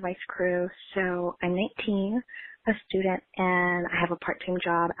 Please Advice crew. So I'm 19, a student, and I have a part-time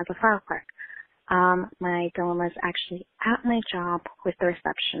job as a flower clerk. My dilemma is actually at my job with the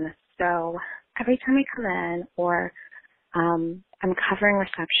receptionist. So every time I come in or I'm covering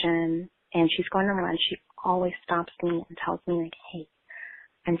reception and she's going to lunch, she always stops me and tells me, like, hey,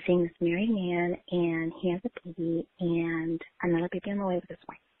 I'm seeing this married man and he has a baby and another baby on the way with his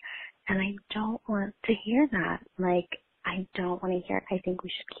wife. And I don't want to hear that. Like, I don't want to hear it. I think we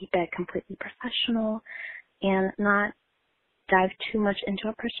should keep it completely professional and not dive too much into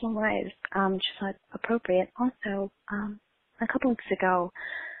our personal lives. Just not appropriate. Also, a couple weeks ago,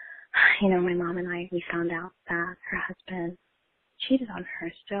 you know, my mom and I, we found out that her husband cheated on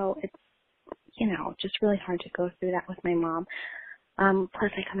her. So it's, you know, just really hard to go through that with my mom.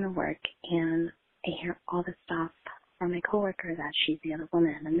 Plus I come to work and I hear all this stuff from my coworker that she's the other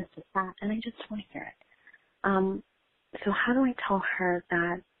woman and this is that, and I just want to hear it. So how do I tell her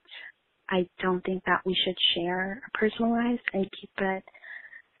that I don't think that we should share our personal lives and keep it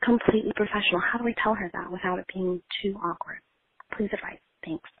completely professional? How do I tell her that without it being too awkward? Please advise.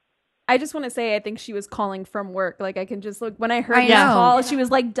 Thanks. I just want to say, I think she was calling from work. Like, I can just look, when I heard the call, she was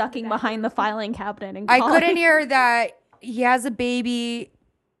like ducking behind the filing cabinet and calling. I couldn't hear that he has a baby,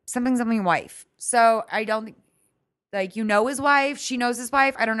 something wife. So I don't think, like, you know his wife, she knows his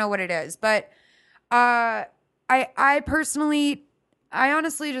wife. I don't know what it is. But I personally, I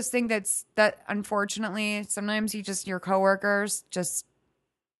honestly just think that unfortunately, sometimes your coworkers just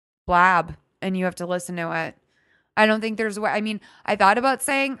blab and you have to listen to it. I don't think there's a way. I mean, I thought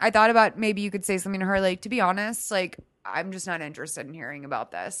about maybe you could say something to her, like, to be honest, like, I'm just not interested in hearing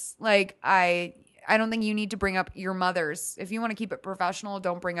about this. Like, I don't think you need to bring up your mother's. If you want to keep it professional,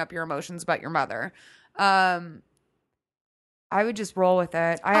 don't bring up your emotions about your mother. I would just roll with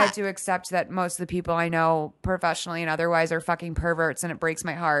it. I had to accept that most of the people I know professionally and otherwise are fucking perverts, and it breaks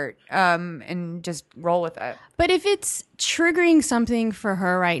my heart. And just roll with it. But if it's triggering something for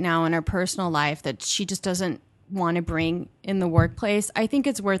her right now in her personal life that she just doesn't want to bring in the workplace, I think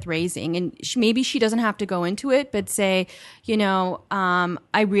it's worth raising. And maybe she doesn't have to go into it, but say, you know,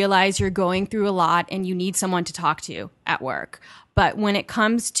 I realize you're going through a lot and you need someone to talk to at work. But when it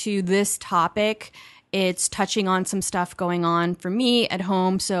comes to this topic, it's touching on some stuff going on for me at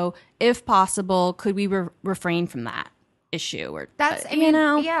home. So if possible, could we refrain from that issue? Or that's,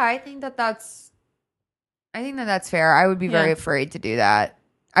 yeah, I think that's fair. I would be very afraid to do that.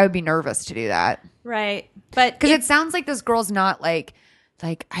 I would be nervous to do that. Right. But because it sounds like this girl's not like,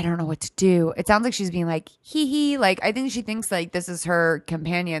 I don't know what to do. It sounds like she's being like, hee. Like, I think she thinks like this is her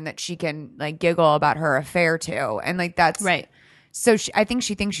companion that she can like giggle about her affair to. And like, that's right. So I think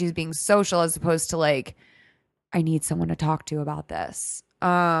she thinks she's being social as opposed to like, I need someone to talk to about this.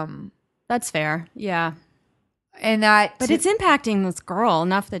 That's fair. Yeah. And that, but it's impacting this girl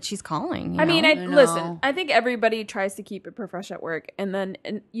enough that she's calling. I mean, listen, I think everybody tries to keep it professional at work. And then,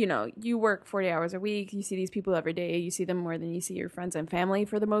 you know, you work 40 hours a week. You see these people every day. You see them more than you see your friends and family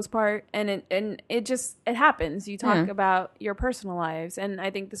for the most part. And it happens. You talk about your personal lives. And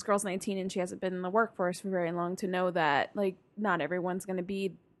I think this girl's 19 and she hasn't been in the workforce for very long to know that, like, not everyone's going to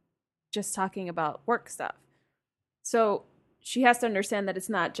be just talking about work stuff. So she has to understand that it's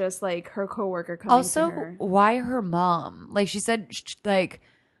not just like her coworker coming to her. Also, why her mom? Like she said, like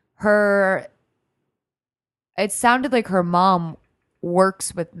her. It sounded like her mom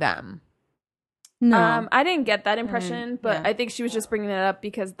works with them. No, I didn't get that impression, but I think she was just bringing it up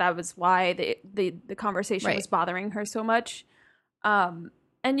because that was why the conversation was bothering her so much. And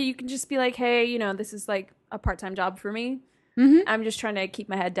you can just be like, hey, you know, this is like a part-time job for me. Mm-hmm. I'm just trying to keep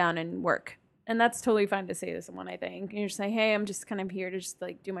my head down and work. And that's totally fine to say to someone, I think. And you're just saying, hey, I'm just kind of here to just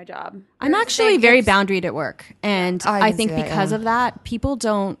like do my job. I'm actually very boundaried at work. And I think because of that, people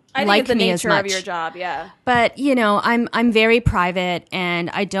don't like me as much. Of your job, yeah. But, you know, I'm very private and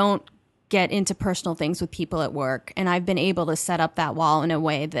I don't get into personal things with people at work. And I've been able to set up that wall in a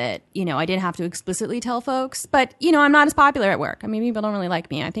way that, you know, I didn't have to explicitly tell folks. But, you know, I'm not as popular at work. I mean, people don't really like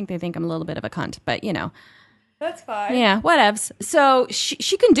me. I think they think I'm a little bit of a cunt. But, you know. That's fine. Yeah, whatevs. So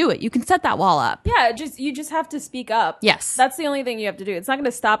she can do it. You can set that wall up. Yeah, you just have to speak up. Yes. That's the only thing you have to do. It's not going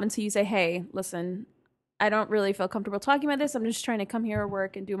to stop until you say, hey, listen, I don't really feel comfortable talking about this. I'm just trying to come here,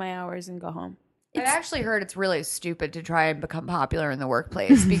 work, and do my hours and go home. I've actually heard it's really stupid to try and become popular in the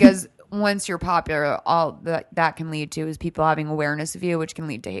workplace because once you're popular, all that can lead to is people having awareness of you, which can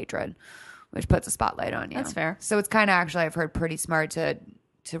lead to hatred, which puts a spotlight on you. That's fair. So it's kind of actually, I've heard, pretty smart to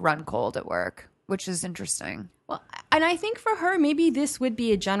run cold at work, which is interesting. Well, and I think for her, maybe this would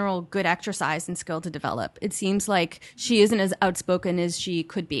be a general good exercise and skill to develop. It seems like she isn't as outspoken as she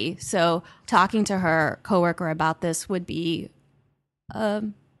could be. So talking to her coworker about this would be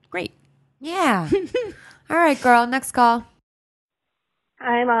great. Yeah. All right, girl. Next call.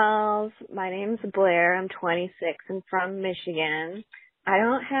 Hi, Miles. My name's Blair. I'm 26 and from Michigan. I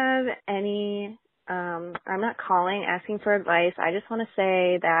don't have any, I'm not calling asking for advice. I just want to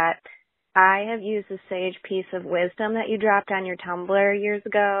say that I have used the sage piece of wisdom that you dropped on your Tumblr years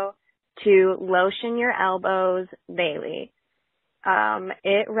ago to lotion your elbows daily.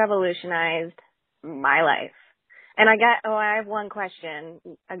 It revolutionized my life. And I have one question.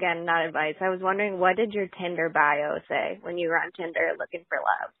 Again, not advice. I was wondering, what did your Tinder bio say when you were on Tinder looking for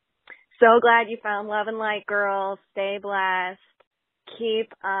love? So glad you found love and light, girl. Stay blessed.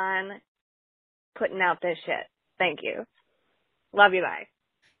 Keep on putting out this shit. Thank you. Love you. Bye.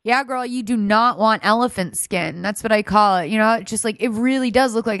 Yeah, girl, you do not want elephant skin. That's what I call it. You know, it's just like, it really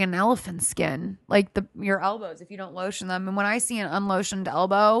does look like an elephant skin. Like your elbows, if you don't lotion them. And when I see an unlotioned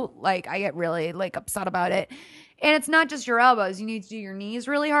elbow, like, I get really like upset about it. And it's not just your elbows. You need to do your knees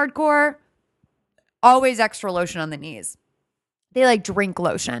really hardcore. Always extra lotion on the knees. They like drink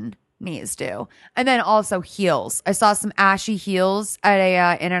lotion. Knees do. And then also heels. I saw some ashy heels at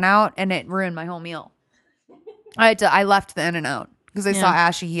a In-N-Out and it ruined my whole meal. I left the In-N-Out because I saw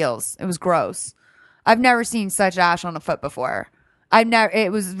ashy heels. It was gross. I've never seen such ash on a foot before.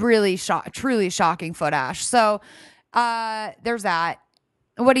 It was really truly shocking foot ash. So there's that.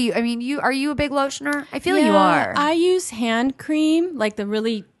 What do you, are you a big lotioner? I feel like you are. I use hand cream, like the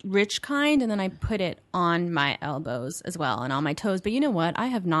really rich kind, and then I put it on my elbows as well and on my toes. But you know what?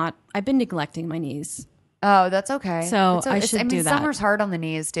 I've been neglecting my knees. Oh, that's okay. So I should do that. Summer's hard on the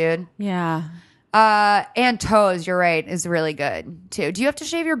knees, dude. Yeah. And toes, you're right, is really good too. Do you have to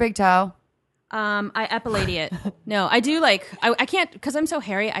shave your big toe? I epilate it. No, I do I can't, because I'm so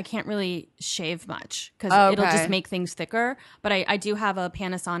hairy, I can't really shave much because it'll just make things thicker. But I do have a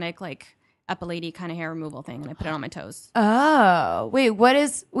Panasonic epilate kind of hair removal thing, and I put it on my toes. Oh, so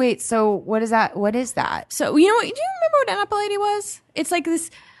what is that? What is that? So, you know what? Do you remember what an epilate was? It's like this.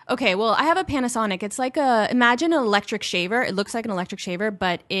 Okay, well, I have a Panasonic. It's like imagine an electric shaver. It looks like an electric shaver,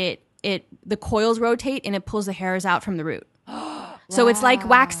 but the coils rotate and it pulls the hairs out from the root. So it's like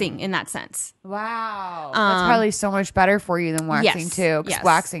waxing in that sense. Wow. That's probably so much better for you than waxing too. Because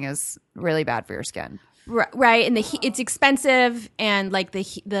waxing is really bad for your skin. Right. And it's expensive, and like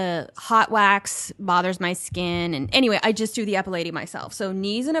the hot wax bothers my skin. And anyway, I just do the epilating myself. So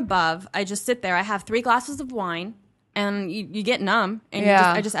knees and above, I just sit there. I have 3 glasses of wine, and you get numb, and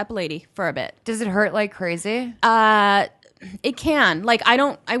I just epilate for a bit. Does it hurt like crazy? It can.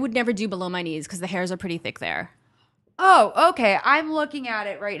 I would never do below my knees because the hairs are pretty thick there. Oh, okay. I'm looking at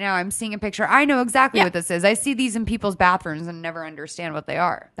it right now. I'm seeing a picture. I know exactly what this is. I see these in people's bathrooms and never understand what they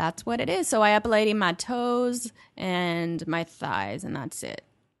are. That's what it is. So I epilate my toes and my thighs, and that's it.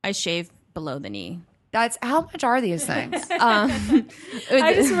 I shave below the knee. How much are these things?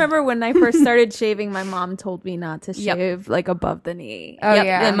 I just remember when I first started shaving, my mom told me not to shave above the knee. Oh,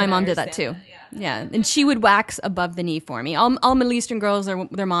 yeah. And my mom did that too. Yeah. And she would wax above the knee for me. All Middle Eastern girls,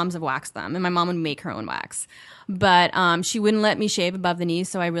 their moms have waxed them, and my mom would make her own wax. But she wouldn't let me shave above the knee,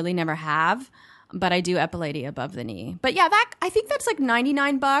 so I really never have. But I do epilate above the knee. But yeah, I think that's like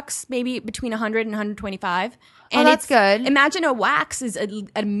 $99, maybe between $100 and $125. And that's good. Imagine a wax is at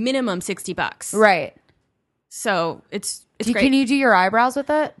a minimum $60. Right. So it's great. Can you do your eyebrows with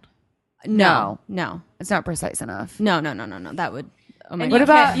it? No. It's not precise enough. No. That would. Oh my And God. what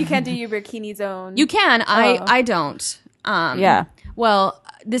about you can't do your bikini zone? You can. I don't. Yeah. Well,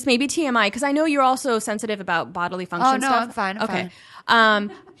 this may be TMI because I know you're also sensitive about bodily function stuff. I'm fine. Okay.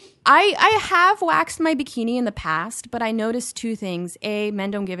 I have waxed my bikini in the past, but I noticed 2 things. A,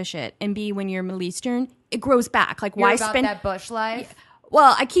 men don't give a shit. And B, when you're Middle Eastern, it grows back. Like, why spend that bush life?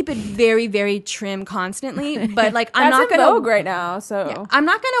 Well, I keep it very, very trim constantly, but I'm That's not going to Vogue right now. So I'm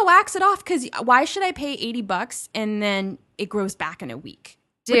not going to wax it off because why should I pay $80 and then it grows back in a week?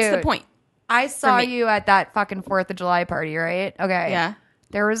 Dude, what's the point? I saw you at that fucking 4th of July party, right? Okay. Yeah.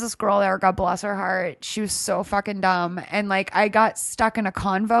 There was this girl there, God bless her heart. She was so fucking dumb. And I got stuck in a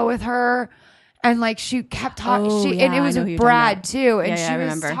convo with her. And she kept talking. And it was with Brad too. And she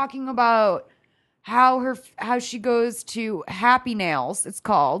was talking about how she goes to Happy Nails, it's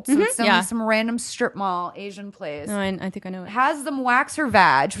called. So it's some random strip mall Asian place. No, I think I know it. Has them wax her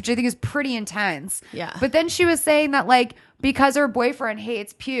vag, which I think is pretty intense. Yeah. But then she was saying that because her boyfriend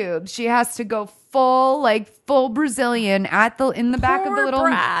hates pubes, she has to go full Brazilian in the back of the little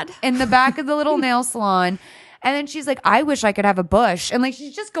Brad. In the back of the little nail salon. And then she's like, I wish I could have a bush. And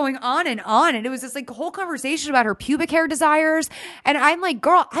she's just going on. And it was this whole conversation about her pubic hair desires. And I'm like,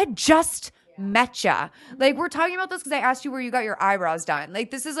 girl, I just met ya. We're talking about this because I asked you where you got your eyebrows done.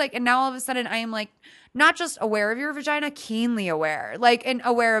 This is and now all of a sudden I am not just aware of your vagina, keenly aware, like, and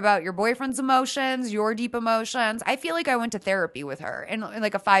aware about your boyfriend's emotions, your deep emotions. I feel like I went to therapy with her in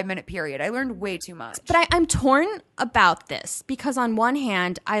like a 5-minute period. I learned way too much. But I'm torn about this because on one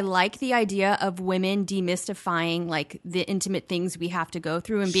hand, I like the idea of women demystifying like the intimate things we have to go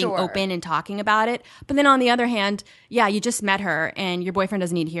through and being open and talking about it. But then on the other hand, yeah, you just met her and your boyfriend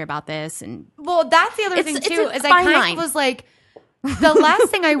doesn't need to hear about this. And well, that's the other thing too, is I kind of was like, the last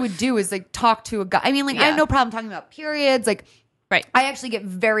thing I would do is like talk to a guy. I mean, like I have no problem talking about periods. Like, right. I actually get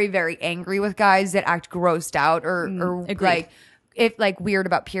very, very angry with guys that act grossed out or like if like weird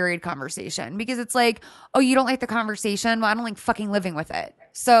about period conversation, because it's like, oh, you don't like the conversation? Well, I don't like fucking living with it.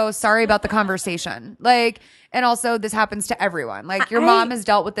 So sorry about the conversation. Like, and also this happens to everyone. Like your mom has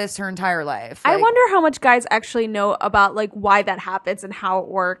dealt with this her entire life. I Like, wonder how much guys actually know about like why that happens and how it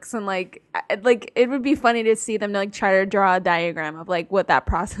works, and like it would be funny to see them like try to draw a diagram of like what that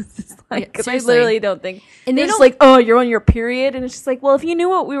process is like, because I literally don't think, and they're just like, oh, you're on your period, and it's just like, well, if you knew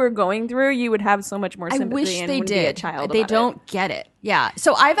what we were going through, you would have so much more sympathy. I wish and they wouldn't did. Be a child they about don't get it. Yeah.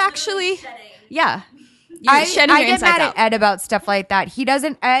 So I've actually, I get mad at Ed about stuff like that. He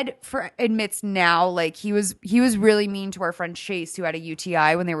doesn't. Ed admits now, like he was really mean to our friend Chase, who had a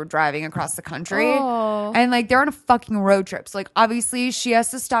UTI when they were driving across the country, and like they're on a fucking road trip. So like obviously she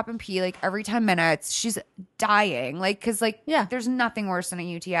has to stop and pee like every 10 minutes. She's dying, like because like there's nothing worse than a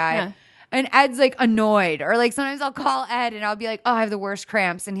UTI. Yeah. And Ed's like annoyed, or like sometimes I'll call Ed and I'll be like, oh, I have the worst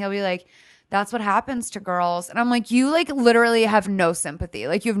cramps, and he'll be like, that's what happens to girls. And I'm like, you like literally have no sympathy.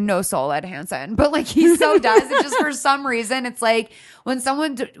 Like you have no soul, Ed Hansen. But like he so does. It's just for some reason, it's like when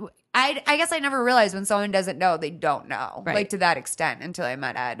someone, I guess I never realized when someone doesn't know, they don't know. Right. Like to that extent until I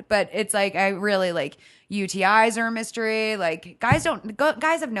met Ed. But it's like, I really like UTIs are a mystery. Like guys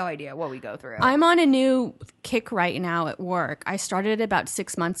have no idea what we go through. I'm on a new kick right now at work. I started it about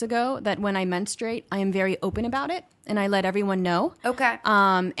 6 months ago that when I menstruate, I am very open about it. And I let everyone know. Okay.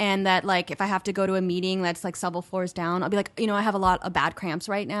 And that like if I have to go to a meeting that's like several floors down, I'll be like, I have a lot of bad cramps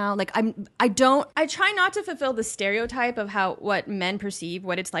right now. Like I try not to fulfill the stereotype of what men perceive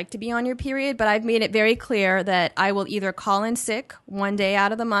what it's like to be on your period, but I've made it very clear that I will either call in sick one day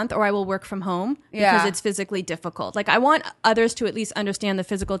out of the month or I will work from home because it's physically difficult. Like I want others to at least understand the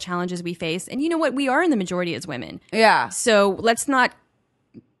physical challenges we face. And you know what? We are in the majority as women. Yeah. So let's not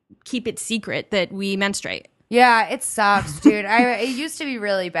keep it secret that we menstruate. Yeah, it sucks, dude. It used to be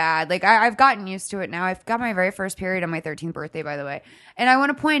really bad. Like I've gotten used to it now. I've got my very first period on my 13th birthday, by the way. And I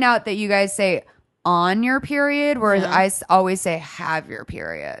want to point out that you guys say on your period, whereas I always say have your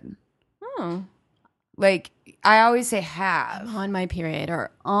period. Oh. Like I always say have. I'm on my period, or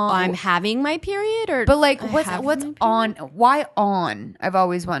I'm having my period, or but like what's on? Why on? I've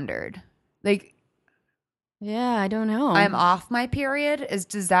always wondered. Like, yeah, I don't know. I'm off my period.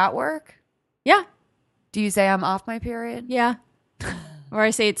 Does that work? Yeah. Do you say I'm off my period? Yeah. Or I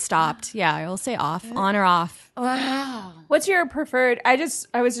say it stopped. Yeah, I will say off, on or off. Wow. What's your preferred? I was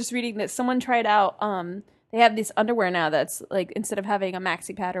just reading that someone tried out. They have this underwear now that's like instead of having a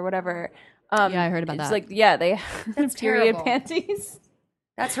maxi pad or whatever. Yeah, I heard about that. It's like they have period panties.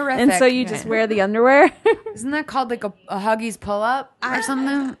 That's horrific. And so you just wear the underwear. Isn't that called like a Huggies pull up or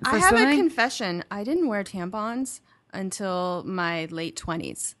something? I have a confession. I didn't wear tampons until my late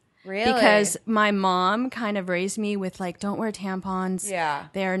 20s. Really? Because my mom kind of raised me with like, don't wear tampons. Yeah.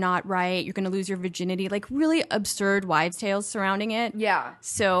 They're not right. You're going to lose your virginity. Like really absurd wives' tales surrounding it. Yeah.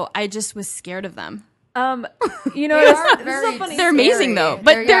 So I just was scared of them. You know, this is so funny. They're amazing though.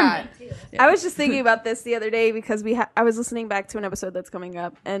 But they're I was just thinking about this the other day because I was listening back to an episode that's coming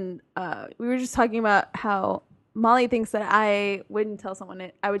up, and we were just talking about how Molly thinks that I wouldn't tell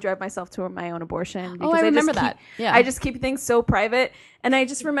someone I would drive myself to my own abortion. Because I remember that. Yeah. I just keep things so private. And I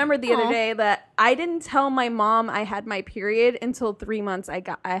just remembered the other day that I didn't tell my mom I had my period until 3 months I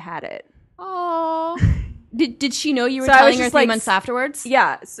had it. Oh. Did she know you were telling her 3 months afterwards?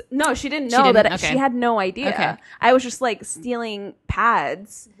 Yeah. No, she didn't know that. Okay. She had no idea. Okay. I was just like stealing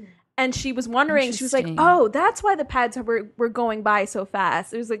pads. And she was wondering, she was like, oh, that's why the pads were going by so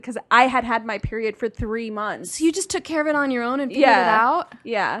fast. It was like, because I had my period for 3 months. So you just took care of it on your own and figured it out?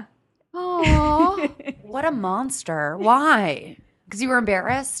 Yeah. Oh, what a monster. Why? Because you were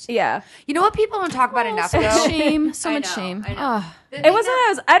embarrassed? Yeah. You know what people don't talk about enough, though? Shame. So much shame. It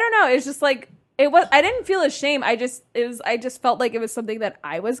wasn't, I don't know. It's just like, I didn't feel ashamed. I just felt like it was something that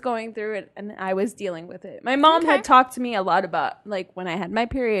I was going through and I was dealing with it. My mom had talked to me a lot about like when I had my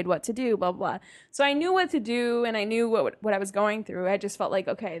period, what to do, blah blah. So I knew what to do and I knew what I was going through. I just felt like,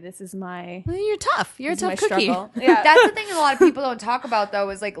 okay, this is my. Well, you're tough. You're a tough cookie. Struggle. Yeah, that's the thing a lot of people don't talk about though.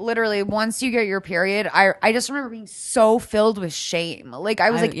 Is like literally once you get your period, I just remember being so filled with shame. Like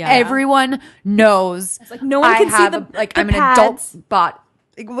I was everyone knows. It's like no one can see I'm an adult, but.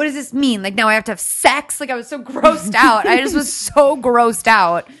 Like, what does this mean? Like, now I have to have sex? Like, I was so grossed out. I just was so grossed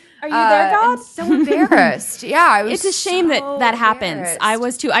out. Are you there, God? So embarrassed. Yeah, I was. It's a shame that happens. I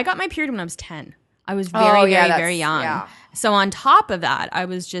was too. I got my period when I was 10. I was very young. Yeah. So on top of that, I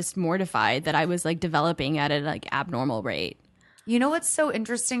was just mortified that I was like developing at a like abnormal rate. You know what's so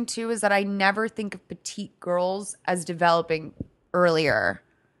interesting too is that I never think of petite girls as developing earlier.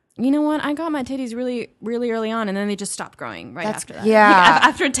 You know what? I got my titties really, really early on, and then they just stopped growing after that. Yeah. Like,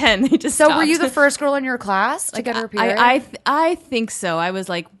 after 10, they just stopped. So were you the first girl in your class to get her period? I think so. I was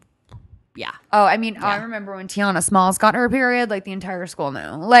like, yeah. Oh, I mean, I remember when Tiana Smalls got her period, like the entire school knew.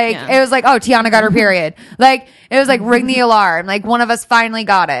 Like, it was like, oh, Tiana got her period. Like, it was like, ring the alarm. Like, one of us finally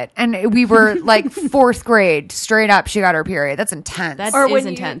got it. And we were like 4th grade, straight up, she got her period. That's intense. That or is when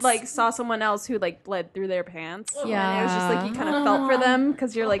intense. you like saw someone else who like bled through their pants. Yeah. And it was just like, you kind of felt for them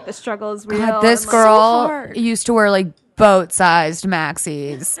because you're like, the struggle is real. God, this girl used to wear like boat-sized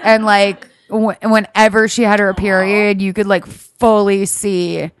maxis. And like, whenever she had her period, you could like fully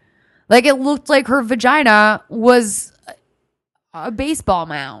see. Like, it looked like her vagina was a baseball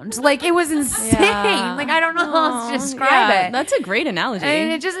mound. Like, it was insane. Yeah. Like, I don't know how else to describe it. That's a great analogy.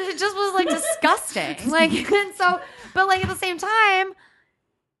 And it just was, like, disgusting. Like, and so, but, like, at the same time,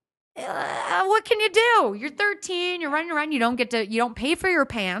 what can you do? You're 13, you're running around, you don't pay for your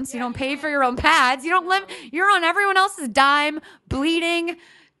pants, you don't pay for your own pads, you're on everyone else's dime, bleeding,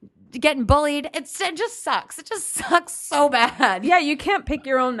 getting bullied. It just sucks. It just sucks so bad. Yeah, you can't pick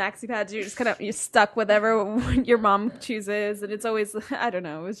your own maxi pads. You're just you're stuck with whatever your mom chooses, and it's always, I don't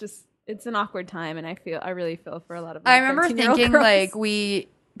know. It's an awkward time, and I really feel for a lot of. I remember thinking like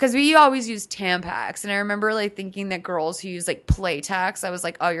because we always use Tampax, and I remember like thinking that girls who use like Playtex, I was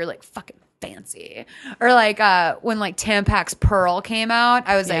like, oh, you're like fucking fancy. Or like when like Tampax Pearl came out,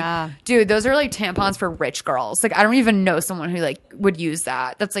 I was like, dude, those are like tampons for rich girls. Like I don't even know someone who like would use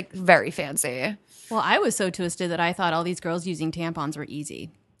that. That's like very fancy. Well, I was so twisted that I thought all these girls using tampons were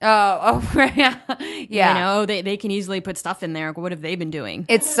easy. Oh, yeah. You know, they can easily put stuff in there. What have they been doing?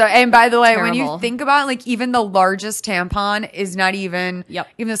 It's so, and by the way, when you think about like even the largest tampon is not even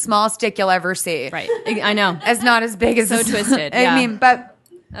even the smallest dick you'll ever see. Right. I know. It's not as big as so twisted. I mean, but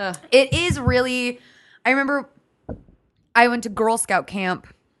it is really. I remember I went to Girl Scout camp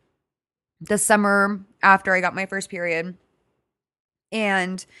the summer after I got my first period,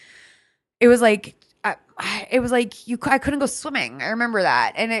 and it was like I couldn't go swimming. I remember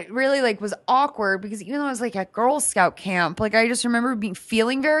that, and it really like was awkward because even though I was like at Girl Scout camp, like I just remember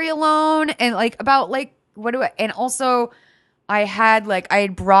feeling very alone and like about like and also I had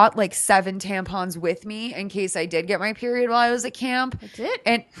brought like 7 tampons with me in case I did get my period while I was at camp. That's it.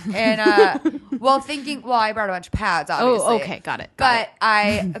 And I brought a bunch of pads, obviously. Oh, okay, got it.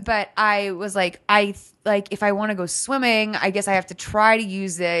 I was like, if I want to go swimming, I guess I have to try to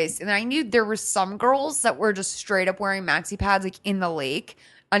use this. And I knew there were some girls that were just straight up wearing maxi pads like in the lake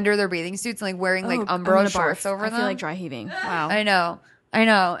under their bathing suits and like wearing like Umbro shorts over them. I feel like dry heaving. Wow. I know.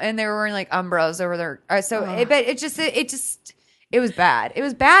 And they were wearing like Umbros over their. It was bad. It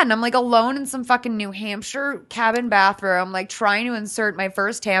was bad. And I'm like alone in some fucking New Hampshire cabin bathroom, like trying to insert my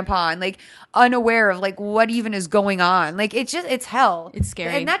first tampon, like unaware of like what even is going on. Like it's hell. It's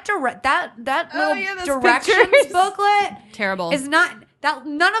scary. And that little directions booklet terrible. Is not that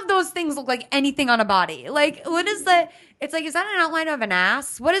none of those things look like anything on a body. Like what is that? It's like, is that an outline of an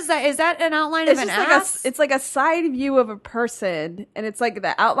ass? What is that? Is that an outline of an ass? It's like a side view of a person, and it's like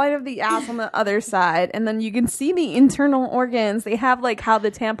the outline of the ass on the other side, and then you can see the internal organs. They have like how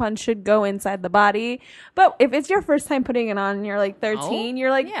the tampon should go inside the body. But if it's your first time putting it on and you're like 13, you're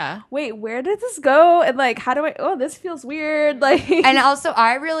like, wait, where did this go? And like, how do this feels weird. Like, and also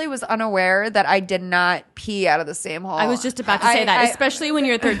I really was unaware that I did not pee out of the same hole. I was just about to say that, especially when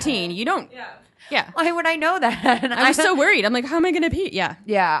you're 13. You don't. Yeah. Why would I know that? I was so worried. I'm like, how am I going to pee? Yeah.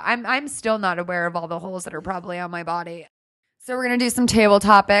 Yeah. I'm still not aware of all the holes that are probably on my body. So we're going to do some table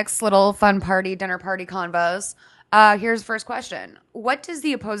topics, little fun party, dinner party convos. Here's the first question. What does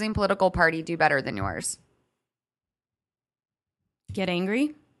the opposing political party do better than yours? Get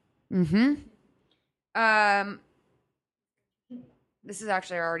angry? Mm-hmm. This is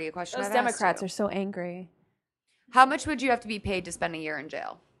actually already a question. Those Democrats are so angry. How much would you have to be paid to spend a year in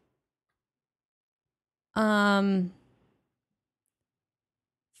jail? $8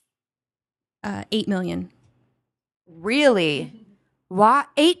 million. Really? Why?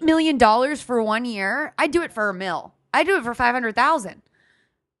 $8 million for 1 year? I'd do it for $1 million. I'd do it for 500,000.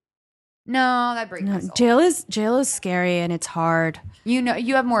 No, that breaks my soul. Jail is scary and it's hard. You know,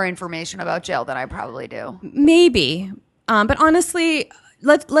 you have more information about jail than I probably do. Maybe. But honestly,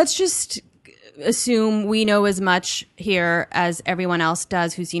 let's just assume we know as much here as everyone else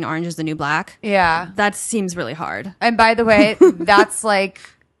does who's seen Orange is the New Black. Yeah. That seems really hard. And by the way, that's like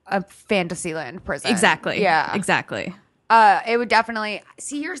a Fantasyland prison. Exactly. Yeah. Exactly. It would definitely...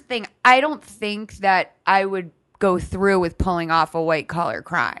 See, here's the thing. I don't think that I would go through with pulling off a white-collar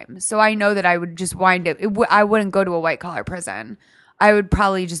crime. So I know that I would just wind up... I wouldn't go to a white-collar prison. I would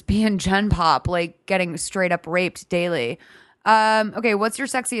probably just be in Gen Pop, like, getting straight-up raped daily. Okay, what's your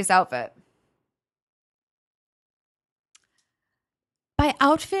sexiest outfit? By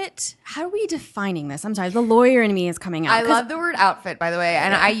outfit, how are we defining this? I'm sorry, the lawyer in me is coming out. I love the word outfit, by the way,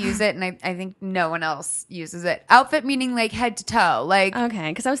 and I use it, and I think no one else uses it. Outfit meaning like head to toe, like okay.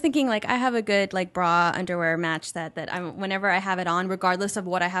 Because I was thinking like I have a good like bra underwear match that I'm whenever I have it on, regardless of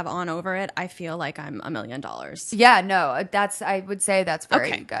what I have on over it, I feel like I'm $1 million. Yeah, no, I would say that's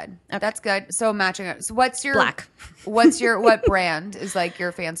very good. Okay. That's good. So matching it. So what's your black? What brand is like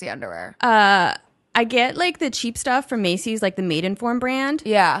your fancy underwear? I get like the cheap stuff from Macy's, like the Maidenform brand.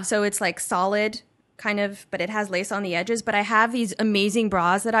 Yeah. So it's like solid kind of, but it has lace on the edges. But I have these amazing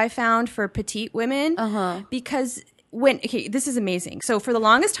bras that I found for petite women. Because this is amazing. So for the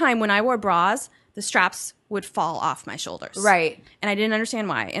longest time when I wore bras, the straps would fall off my shoulders. Right. And I didn't understand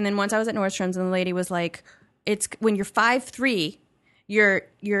why. And then once I was at Nordstrom's and the lady was like, it's when you're 5'3",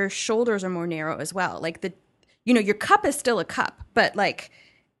 your shoulders are more narrow as well. Like your cup is still a cup, but like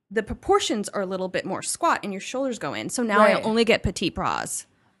the proportions are a little bit more squat and your shoulders go in. So now I only get petite bras.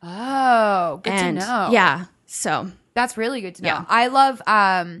 Oh, good to know. Yeah. So that's really good to know. Yeah. I love,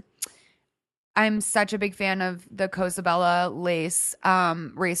 I'm such a big fan of the Cosabella lace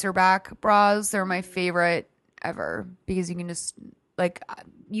racerback bras. They're my favorite ever because you can just like,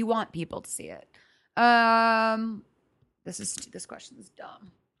 you want people to see it. This question is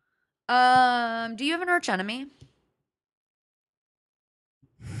dumb. Do you have an arch enemy?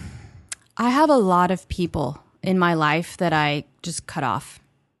 I have a lot of people in my life that I just cut off.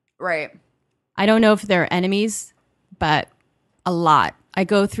 Right. I don't know if they're enemies, but a lot. I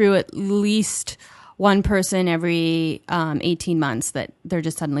go through at least one person every 18 months that they're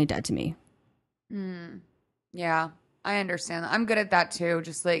just suddenly dead to me. Yeah, I understand. I'm good at that too.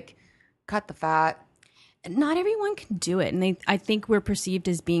 Just like cut the fat. Not everyone can do it. And I think we're perceived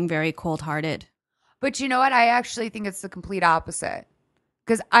as being very cold-hearted. But you know what? I actually think it's the complete opposite.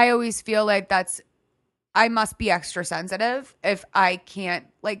 Because I always feel like I must be extra sensitive if I can't,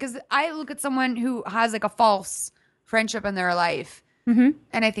 like, because I look at someone who has like a false friendship in their life and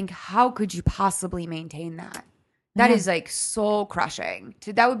I think, how could you possibly maintain that? That is like soul crushing.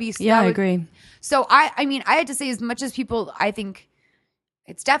 That would be, I agree. So I mean, I had to say, as much as people, I think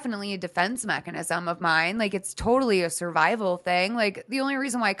it's definitely a defense mechanism of mine. Like, it's totally a survival thing. Like, the only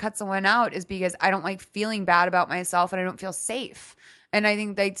reason why I cut someone out is because I don't like feeling bad about myself and I don't feel safe. And I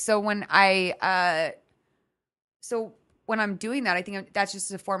think that when I'm doing that, I think that's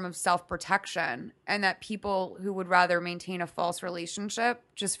just a form of self-protection, and that people who would rather maintain a false relationship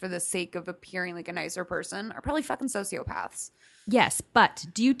just for the sake of appearing like a nicer person are probably fucking sociopaths. Yes, but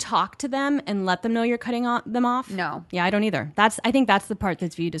do you talk to them and let them know you're cutting them off? No. Yeah, I don't either. I think that's the part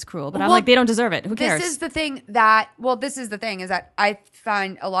that's viewed as cruel. But I'm like, they don't deserve it. Who cares? This is the thing is that I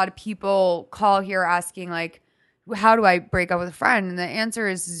find a lot of people call here asking like, how do I break up with a friend? And the answer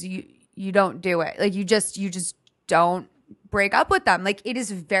is you don't do it. Like you just don't break up with them. Like, it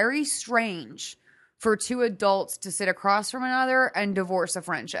is very strange for two adults to sit across from another and divorce a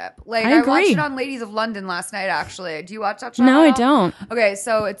friendship. Like, I watched it on Ladies of London last night, actually. Do you watch that show? No, I don't. Okay,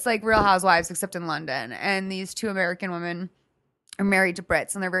 so it's like Real Housewives except in London. And these two American women are married to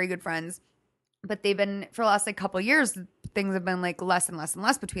Brits and they're very good friends. But they've been, for the last like couple of years, things have been like less and less and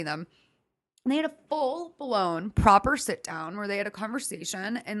less between them. And they had a full-blown proper sit-down where they had a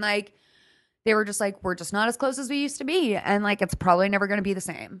conversation, and like they were just like, we're just not as close as we used to be, and like it's probably never going to be the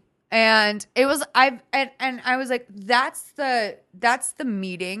same. And it was I was like, that's the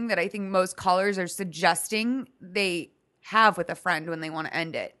meeting that I think most callers are suggesting they have with a friend when they want to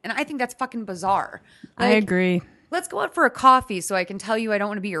end it. And I think that's fucking bizarre. Like, I agree. Let's go out for a coffee so I can tell you I don't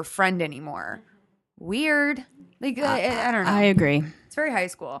want to be your friend anymore. Weird. Like I don't know. I agree. It's very high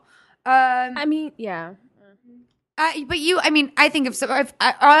school. I mean, yeah. I think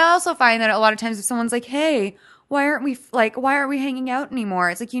I also find that a lot of times if someone's like, hey, why aren't we hanging out anymore?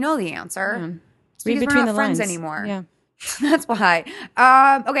 It's like, you know the answer. It's because we're not friends anymore. Yeah. That's why.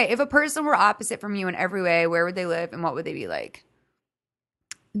 Okay, if a person were opposite from you in every way, where would they live and what would they be like?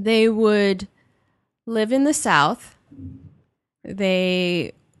 They would live in the South.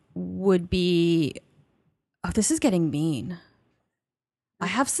 They would be... Oh, this is getting mean. I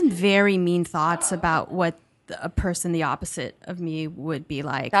have some very mean thoughts about what a person the opposite of me would be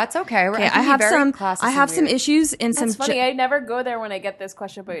like. That's okay. I have some issues and some... That's funny. I never go there when I get this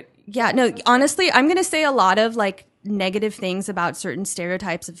question, but... Yeah, no, honestly, I'm going to say a lot of like negative things about certain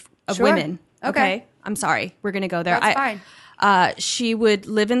stereotypes of Sure. women. Okay. I'm sorry. We're going to go there. That's fine. She would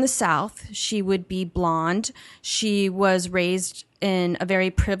live in the South. She would be blonde. She was raised in a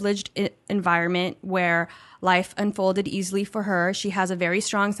very privileged environment where life unfolded easily for her. She has a very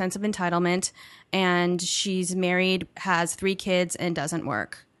strong sense of entitlement, and she's married, has 3 kids, and doesn't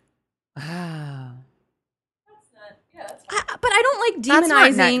work. Wow. But I don't like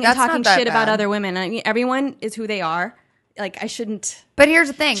demonizing and talking shit about other women. I mean, everyone is who they are. Like, I shouldn't. But here's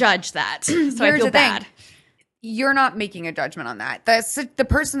the thing. Judge that. So I Here's feel the bad. thing. You're not making a judgment on that. The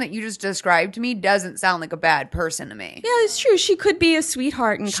person that you just described to me doesn't sound like a bad person to me. Yeah, it's true. She could be a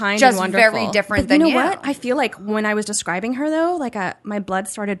sweetheart and kind just and wonderful. very different but than you. You know what? I feel like when I was describing her, though, like my blood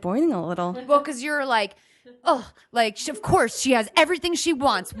started boiling a little. Well, because you're like, oh, like, of course she has everything she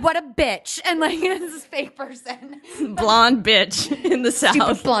wants. What a bitch. And like, this is fake person. Blonde bitch in the South.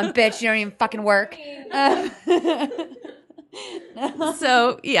 Stupid blonde bitch. You don't even fucking work.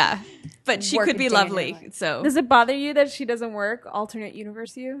 So, yeah. But she could be lovely. So does it bother you that she doesn't work? Alternate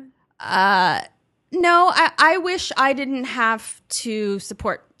universe you? No, I wish I didn't have to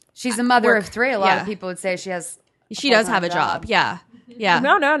support. She's a mother of 3. A lot of people would say she does have a job. Yeah. Yeah.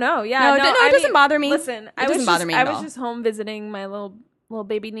 No. Yeah. No, it doesn't bother me. Listen, it doesn't bother me at all. I was just home visiting my little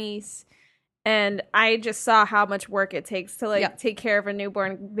baby niece, and I just saw how much work it takes to take care of a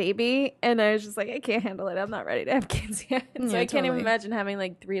newborn baby, and I was just like, I can't handle it. I'm not ready to have kids yet. So I can't even imagine having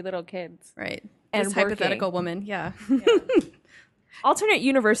like 3 little kids. Right. And this hypothetical woman. Yeah. Alternate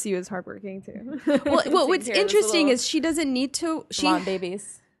universe you is hardworking too. Well, what's interesting is she doesn't need to. Blonde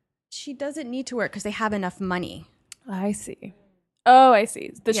babies. She doesn't need to work because they have enough money. I see. Oh, I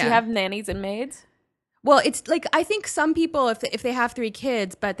see. Does she have nannies and maids? Well, it's like I think some people, if they have 3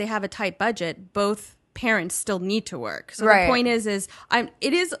 kids but they have a tight budget, both parents still need to work. So the point is it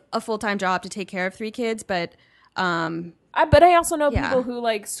is a full-time job to take care of 3 kids, but I also know people who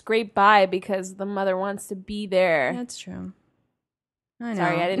like scrape by because the mother wants to be there. That's true. I know.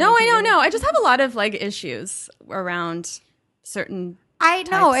 Sorry, I didn't. No, I don't know. I just have a lot of like issues around certain. I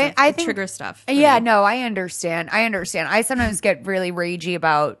know. I think trigger stuff. Yeah, no, I understand. I sometimes get really ragey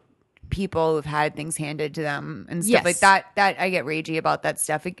about people who've had things handed to them and stuff like that. That I get ragey about that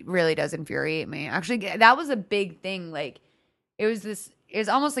stuff. It really does infuriate me. Actually, that was a big thing. Like, it was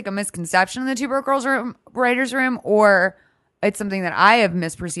almost like a misconception in the Two Broke Girls writers' room, or it's something that I have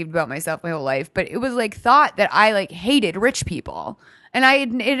misperceived about myself my whole life. But it was like thought that I like hated rich people. And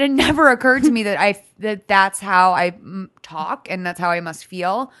it had never occurred to me that that's how I talk and that's how I must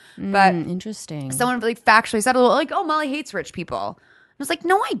feel. But interesting. Someone like factually said, like, "Oh, Molly hates rich people." I was like,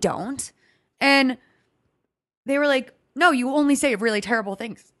 "No, I don't." And they were like, "No, you only say really terrible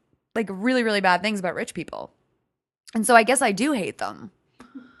things, like really, really bad things about rich people." And so I guess I do hate them,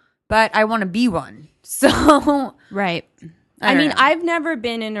 but I want to be one. So right. I mean, I've never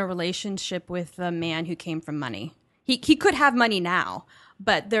been in a relationship with a man who came from money. He could have money now,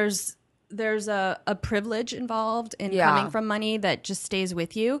 but there's a privilege involved in coming from money that just stays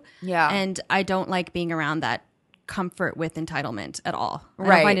with you. Yeah. And I don't like being around that comfort with entitlement at all. I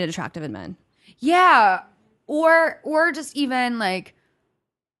don't find it attractive in men. Yeah. Or just even like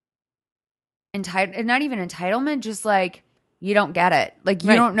not even entitlement, just like you don't get it. Like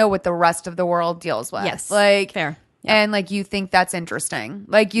you don't know what the rest of the world deals with. Yes. Like fair. Yep. And like you think that's interesting.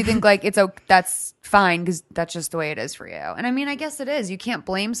 Like you think like that's fine because that's just the way it is for you. And I mean, I guess it is. You can't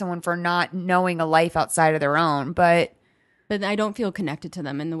blame someone for not knowing a life outside of their own, but I don't feel connected to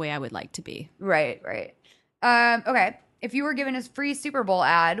them in the way I would like to be. Right. Okay. If you were given a free Super Bowl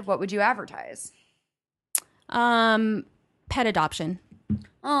ad, what would you advertise? Pet adoption.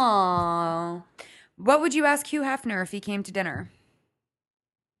 Aww. What would you ask Hugh Hefner if he came to dinner?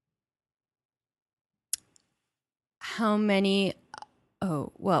 How many?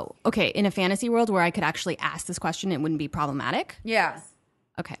 Oh, well, okay. In a fantasy world where I could actually ask this question, it wouldn't be problematic. Yeah.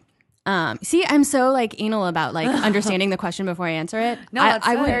 Okay. See, I'm so like anal about like understanding the question before I answer it. No, that's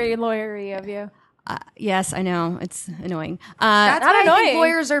very lawyery of you. Yes, I know. It's annoying. That's why I annoying. think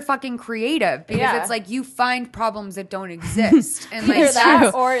lawyers are fucking creative because Yeah. it's like you find problems that don't exist. And like Either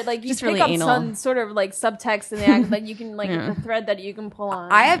that or like you Just pick really up anal. some sort of like subtext in the act that you can like the thread that you can pull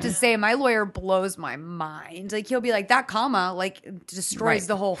on. I have to say, my lawyer blows my mind. Like, he'll be like, that comma, like, destroys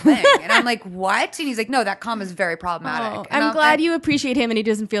the whole thing. And I'm like, what? And he's like, no, that comma is very problematic. Oh, And I'm glad you appreciate him and he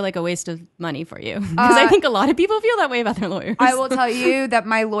doesn't feel like a waste of money for you. Because I think a lot of people feel that way about their lawyers. I will tell you that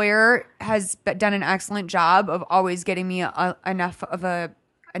my lawyer has done an excellent job of always getting me enough of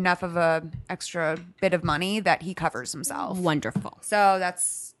a extra bit of money that he covers himself. Wonderful. So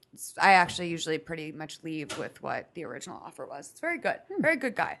I actually usually pretty much leave with what the original offer was. It's very good. Very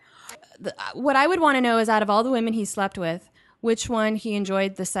good guy. What I would want to know is out of all the women he slept with, which one he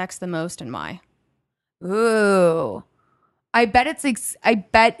enjoyed the sex the most and why? Ooh. I bet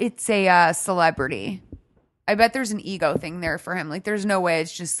it's a celebrity. I bet there's an ego thing there for him. Like, there's no way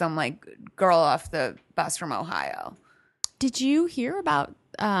it's just some like girl off the bus from Ohio. Did you hear about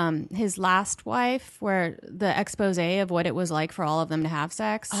his last wife, where the expose of what it was like for all of them to have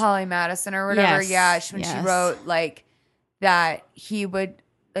sex? Holly Madison or whatever. Yes. Yeah, she wrote like that he would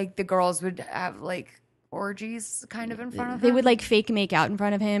like the girls would have like orgies kind of in front of him. They would like fake make out in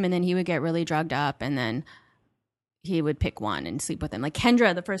front of him, and then he would get really drugged up, and then he would pick one and sleep with him. Like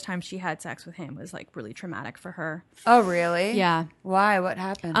Kendra, the first time she had sex with him was like really traumatic for her. Oh, really? Yeah. Why? What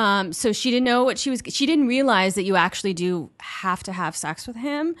happened? So she didn't know she didn't realize that you actually do have to have sex with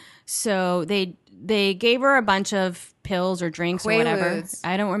him. So they gave her a bunch of pills or drinks or whatever. Quaaludes.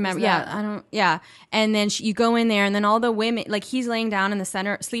 I don't remember. Yeah. And then you go in there and then all the women, like he's laying down in the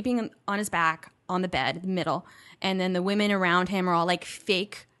center, sleeping on his back on the bed, in the middle. And then the women around him are all like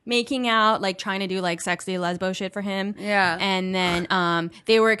fake making out, like trying to do like sexy lesbo shit for him. Yeah. And then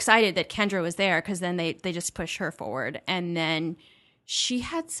they were excited that Kendra was there because then they just pushed her forward. And then she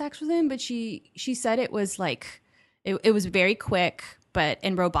had sex with him, but she said it was like it was very quick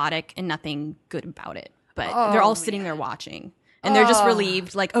and robotic and nothing good about it. But they're all sitting there watching. And they're just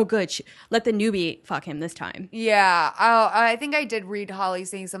relieved, like, oh, good. Let the newbie fuck him this time. Yeah. I think I did read Holly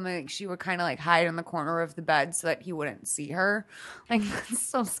saying something like she would kind of like hide in the corner of the bed so that he wouldn't see her. Like, that's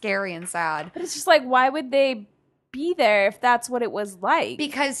so scary and sad. But it's just like, why would they be there if that's what it was like?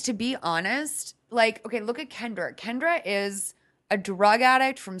 Because to be honest, like, okay, look at Kendra. Kendra is a drug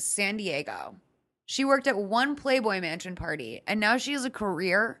addict from San Diego. She worked at one Playboy Mansion party, and now she has a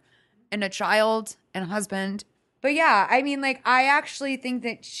career and a child and a husband. But yeah, I mean, like, I actually think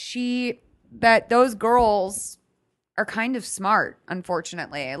that those girls are kind of smart,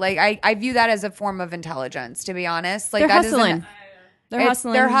 unfortunately. Like, I view that as a form of intelligence, to be honest. Like, They're that hustling. They're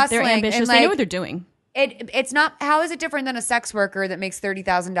hustling. They're ambitious. And, They know what they're doing. It's not, how is it different than a sex worker that makes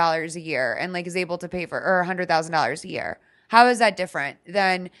 $30,000 a year and like is able to pay for, or $100,000 a year? How is that different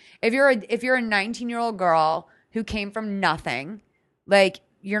than if you're a 19-year-old girl who came from nothing, like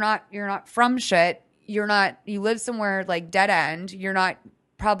you're not from shit. You live somewhere like dead end. You're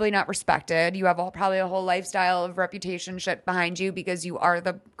probably not respected. You have probably a whole lifestyle of reputation shit behind you because you are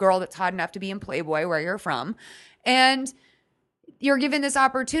the girl that's hot enough to be in Playboy where you're from. And you're given this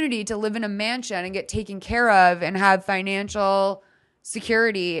opportunity to live in a mansion and get taken care of and have financial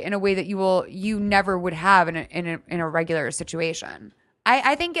security in a way that you never would have in a regular situation.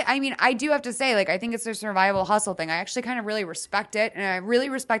 I think, I mean, I do have to say, like, I think it's a survival hustle thing. I actually kind of really respect it. And I really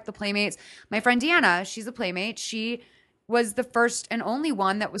respect the Playmates. My friend Deanna, she's a Playmate. She was the first and only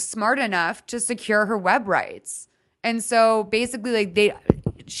one that was smart enough to secure her web rights. And so basically, like,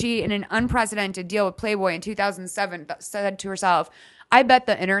 she, in an unprecedented deal with Playboy in 2007, said to herself, I bet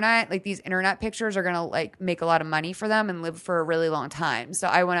the internet, like these internet pictures are going to like make a lot of money for them and live for a really long time. So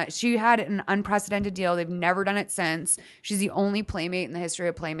she had an unprecedented deal. They've never done it since. She's the only Playmate in the history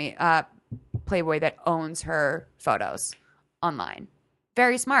of Playboy that owns her photos online.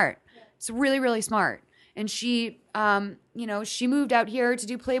 Very smart. It's really, really smart. And she, she moved out here to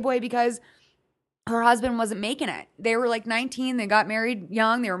do Playboy because her husband wasn't making it. They were like 19. They got married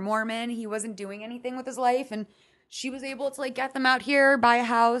young. They were Mormon. He wasn't doing anything with his life. And she was able to like get them out here, buy a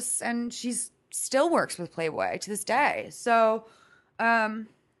house, and she's still works with Playboy to this day. So, I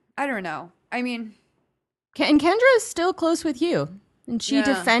don't know. I mean, and Kendra is still close with you, and she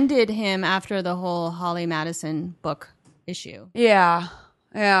defended him after the whole Holly Madison book issue. Yeah.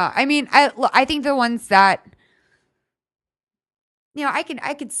 I mean, I think the ones that,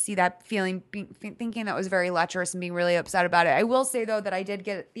 I could see that feeling, thinking that was very lecherous and being really upset about it. I will say, though, that I did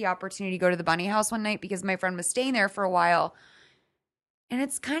get the opportunity to go to the Bunny House one night because my friend was staying there for a while. And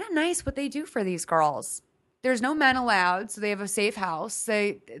it's kind of nice what they do for these girls. There's no men allowed, so they have a safe house.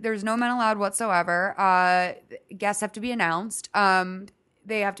 There's no men allowed whatsoever. Guests have to be announced.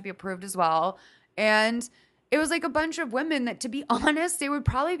 They have to be approved as well. And it was like a bunch of women that, to be honest, they would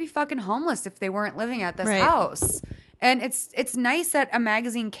probably be fucking homeless if they weren't living at this house. And it's nice that a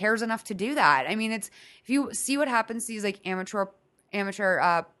magazine cares enough to do that. I mean, if you see what happens to these like amateur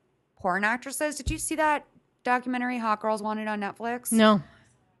porn actresses. Did you see that documentary Hot Girls Wanted on Netflix? No.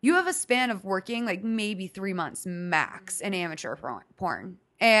 You have a span of working like maybe 3 months max in amateur porn.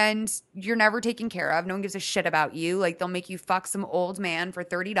 And you're never taken care of. No one gives a shit about you. Like, they'll make you fuck some old man for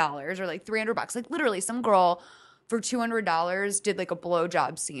 $30 or like $300. Like, literally, some girl for $200 did like a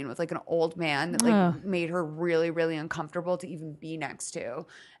blowjob scene with like an old man that like made her really, really uncomfortable to even be next to.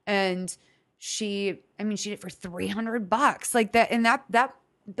 And she did it for $300. Like that, and that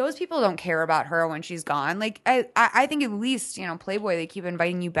those people don't care about her when she's gone. Like, I think at least, you know, Playboy, they keep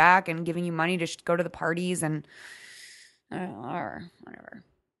inviting you back and giving you money to go to the parties and I don't know, or whatever.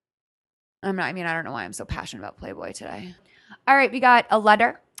 I don't know why I'm so passionate about Playboy today. All right, we got a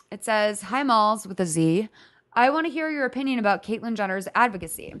letter. It says, "Hi, Malls," with a Z. "I want to hear your opinion about Caitlyn Jenner's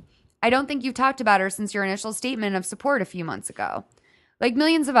advocacy. I don't think you've talked about her since your initial statement of support a few months ago. Like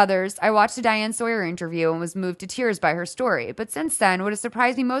millions of others, I watched a Diane Sawyer interview and was moved to tears by her story. But since then, what has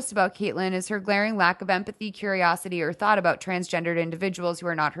surprised me most about Caitlyn is her glaring lack of empathy, curiosity, or thought about transgendered individuals who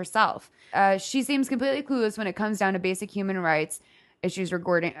are not herself. She seems completely clueless when it comes down to basic human rights issues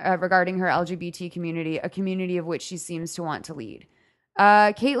regarding her LGBT community, a community of which she seems to want to lead.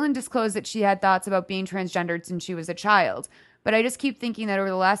 Caitlyn disclosed that she had thoughts about being transgendered since she was a child. But I just keep thinking that over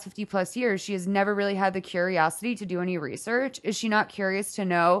the last 50 plus years, she has never really had the curiosity to do any research. Is she not curious to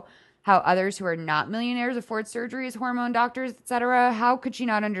know how others who are not millionaires afford surgeries, hormone doctors, etc.? How could she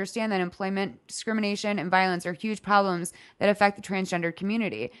not understand that employment discrimination and violence are huge problems that affect the transgender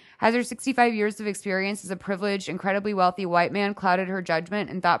community? Has her 65 years of experience as a privileged, incredibly wealthy white man clouded her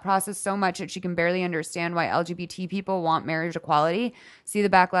judgment and thought process so much that she can barely understand why LGBT people want marriage equality? See the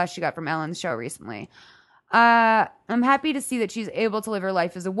backlash she got from Ellen's show recently. I'm happy to see that she's able to live her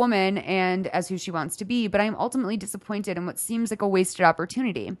life as a woman and as who she wants to be, but I'm ultimately disappointed in what seems like a wasted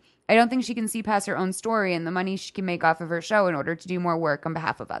opportunity. I don't think she can see past her own story and the money she can make off of her show in order to do more work on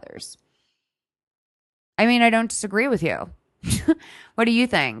behalf of others." I mean, I don't disagree with you. What do you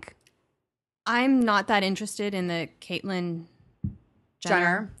think? I'm not that interested in the Caitlyn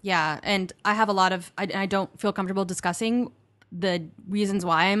Jenner. Yeah, and I have a lot of, I don't feel comfortable discussing the reasons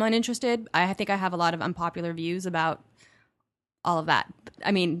why I'm uninterested. I think I have a lot of unpopular views about all of that.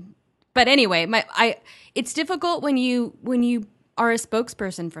 I mean, but anyway, it's difficult when you are a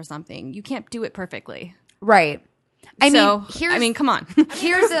spokesperson for something. You can't do it perfectly. Right. Come on.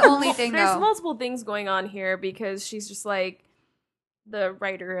 Here's the only thing, There's multiple things going on here because she's just like, the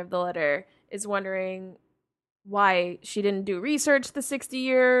writer of the letter is wondering why she didn't do research the 60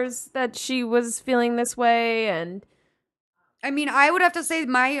 years that she was feeling this way. And I mean, I would have to say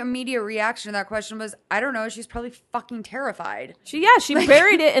my immediate reaction to that question was, I don't know, she's probably fucking terrified. She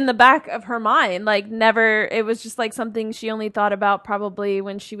buried it in the back of her mind. Like, never, it was just like something she only thought about probably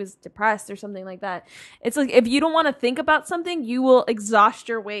when she was depressed or something like that. It's like, if you don't want to think about something, you will exhaust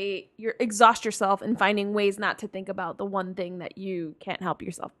yourself in finding ways not to think about the one thing that you can't help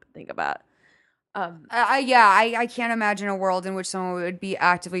yourself think about. I can't imagine a world in which someone would be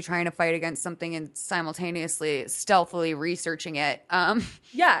actively trying to fight against something and simultaneously stealthily researching it.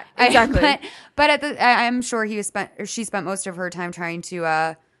 Yeah, exactly. But I'm sure she spent most of her time trying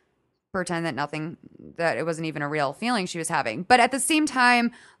to pretend that it wasn't even a real feeling she was having. But at the same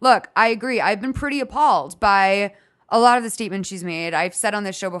time, look, I agree. I've been pretty appalled by a lot of the statements she's made. I've said on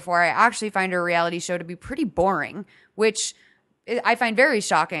this show before, I actually find her reality show to be pretty boring, which I find very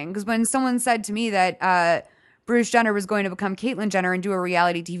shocking, because when someone said to me that Bruce Jenner was going to become Caitlyn Jenner and do a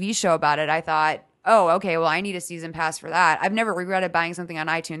reality TV show about it, I thought, oh, okay, well, I need a season pass for that. I've never regretted buying something on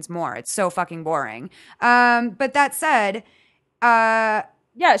iTunes more. It's so fucking boring. But that said, I'm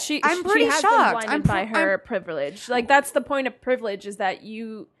pretty shocked. Been blinded by her privilege. Like, that's the point of privilege, is that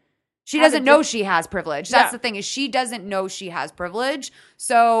she doesn't know she has privilege. That's the thing, is she doesn't know she has privilege.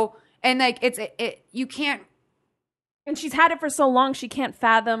 So, and like, you can't. And she's had it for so long, she can't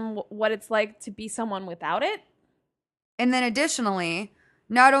fathom what it's like to be someone without it. And then additionally,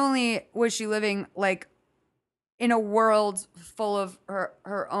 not only was she living like in a world full of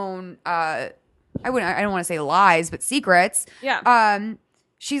her own, I don't want to say lies, but secrets. Yeah.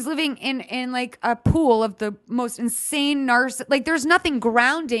 She's living in like a pool of the most insane like, there's nothing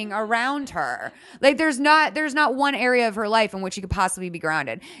grounding around her. Like, there's not one area of her life in which she could possibly be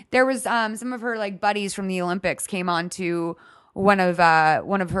grounded. There was some of her like buddies from the Olympics came on to one of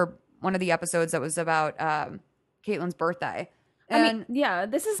the episodes that was about Caitlyn's birthday. And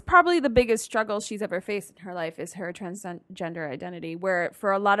this is probably the biggest struggle she's ever faced in her life is her transgender identity, where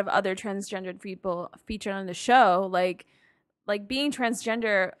for a lot of other transgendered people featured on the show, like being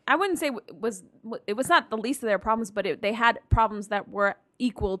transgender, I wouldn't say it was not the least of their problems, but they had problems that were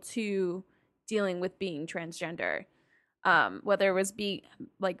equal to dealing with being transgender. Whether it was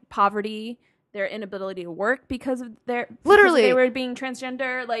poverty, their inability to work because they were being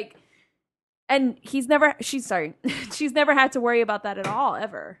transgender, and she's never had to worry about that at all,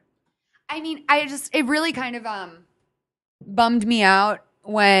 ever. I mean, it really kind of bummed me out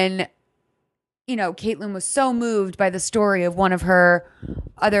when, Caitlyn was so moved by the story of one of her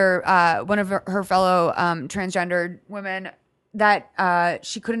fellow transgendered women that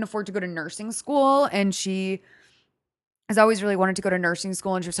she couldn't afford to go to nursing school, and she has always really wanted to go to nursing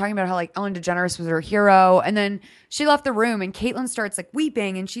school, and she was talking about how Ellen DeGeneres was her hero, and then she left the room and Caitlyn starts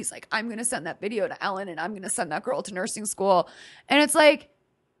weeping, and she's like, I'm gonna send that video to Ellen and I'm gonna send that girl to nursing school. And it's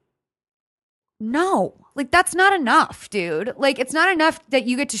no, that's not enough, dude. It's not enough that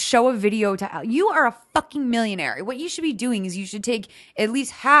you get to show a video to Ellen. You are a fucking millionaire. What you should be doing is you should take at least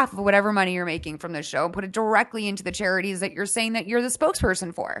half of whatever money you're making from the show and put it directly into the charities that you're saying that you're the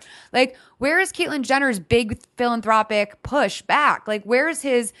spokesperson for. Where is Caitlyn Jenner's big philanthropic push back? Where is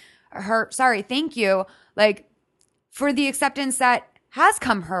thank you, for the acceptance that has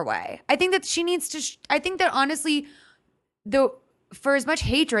come her way? I think that she needs to, I think that honestly, for as much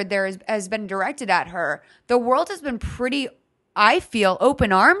hatred there has been directed at her, the world has been pretty, I feel,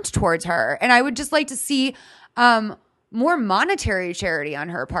 open-armed towards her. And I would just like to see more monetary charity on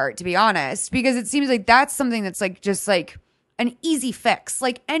her part, to be honest, because it seems like that's something that's just an easy fix.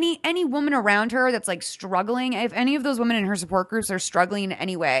 Any woman around her that's struggling, if any of those women in her support groups are struggling in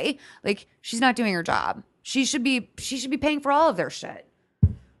any way, she's not doing her job. She should be paying for all of their shit.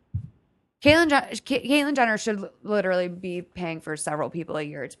 Caitlyn Jenner should literally be paying for several people a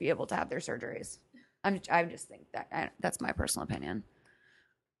year to be able to have their surgeries. I just think that's my personal opinion.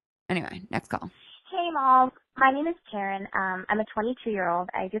 Anyway, next call. Hey, Mom. My name is Karen. I'm a 22-year-old.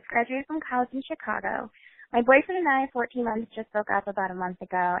 I just graduated from college in Chicago. My boyfriend and I, 14 months, just broke up about a month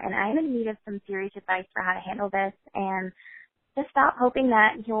ago, and I'm in need of some serious advice for how to handle this and just stop hoping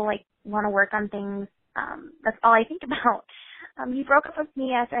that he'll want to work on things. That's all I think about. He broke up with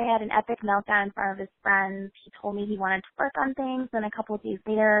me after I had an epic meltdown in front of his friends. He told me he wanted to work on things. Then a couple of days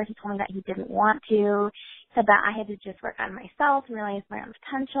later, he told me that he didn't want to. He said that I had to just work on myself and realize my own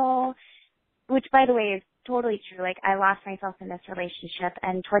potential, which, by the way, is totally true. I lost myself in this relationship.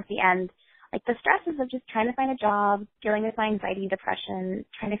 And towards the end, the stresses of just trying to find a job, dealing with my anxiety, depression,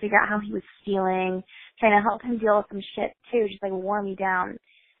 trying to figure out how he was feeling, trying to help him deal with some shit, too, just, wore me down.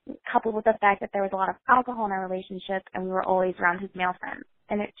 Coupled with the fact that there was a lot of alcohol in our relationship and we were always around his male friends.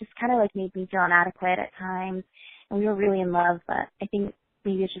 And it just kind of made me feel inadequate at times. And we were really in love, but I think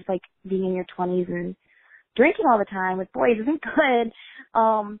maybe it's just being in your 20s and drinking all the time with boys isn't good.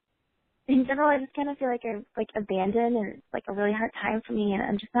 In general, I just kind of feel I'm abandoned, and it's a really hard time for me. And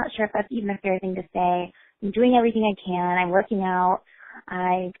I'm just not sure if that's even a fair thing to say. I'm doing everything I can. I'm working out.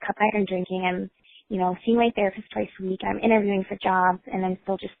 I cut back on drinking. I'm seeing my therapist twice a week. I'm interviewing for jobs, and I'm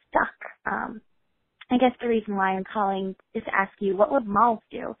still just stuck. I guess the reason why I'm calling is to ask you, what would Malls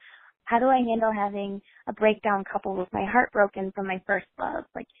do? How do I handle having a breakdown coupled with my heart broken from my first love?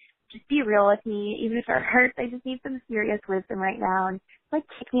 Just be real with me. Even if it hurts, I just need some serious wisdom right now. And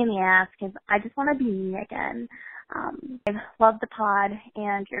kick me in the ass, because I just want to be me again. I love the pod,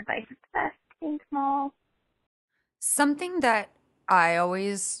 and your advice is the best. Thanks, Malls. Something that I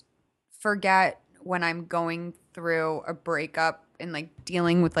always forget when I'm going through a breakup and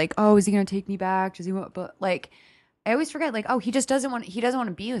dealing with oh, is he gonna take me back? Does he want? But I always forget oh, he doesn't want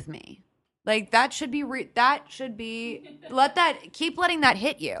to be with me. That should be keep letting that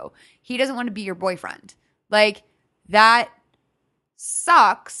hit you. He doesn't want to be your boyfriend. That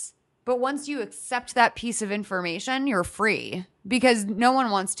sucks. But once you accept that piece of information, you're free, because no one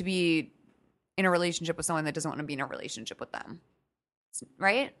wants to be in a relationship with someone that doesn't want to be in a relationship with them.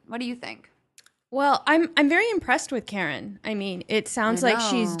 Right? What do you think? Well, I'm very impressed with Karen. I mean, it sounds like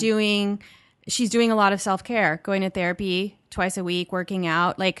she's doing a lot of self-care, going to therapy twice a week, working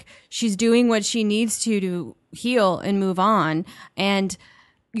out. She's doing what she needs to heal and move on. And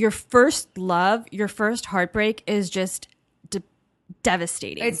your first love, your first heartbreak is just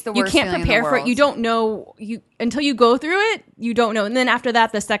devastating. It's the worst. You can't prepare for it. You don't know until you go through it. You don't know. And then after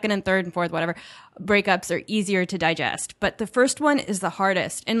that, the second and third and fourth, whatever, breakups are easier to digest. But the first one is the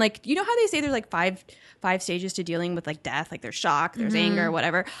hardest. And you know how they say there's five stages to dealing with death? There's shock, there's anger,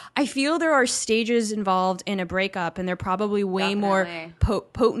 whatever. I feel there are stages involved in a breakup, and they're probably way more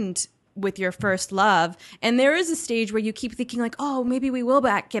potent with your first love, and there is a stage where you keep thinking like, oh, maybe we will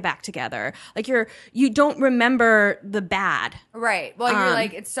get back together. Like you don't remember the bad, right? Well, you're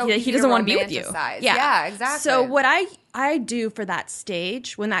like, it's so he doesn't want to be with you. Yeah, exactly. So what I do for that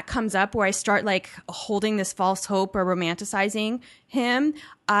stage when that comes up, where I start like holding this false hope or romanticizing him,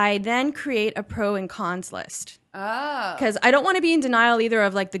 I then create a pro and cons list. Oh. Because I don't want to be in denial either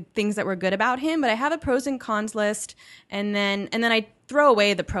of like the things that were good about him, but I have a pros and cons list, and then I throw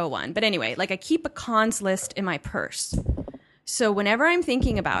away the pro one. But anyway, like I keep a cons list in my purse. So whenever I'm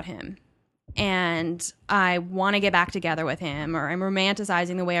thinking about him and I want to get back together with him, or I'm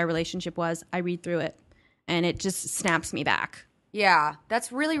romanticizing the way our relationship was, I read through it and it just snaps me back. Yeah,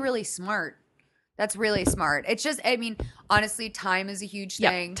 that's really, really smart. That's really smart. It's just, I mean, honestly, time is a huge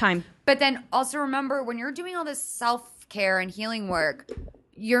thing. Yeah, time. But then also remember, when you're doing all this self-care and healing work,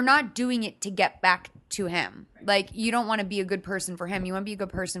 you're not doing it to get back to him. Like, you don't want to be a good person for him. You want to be a good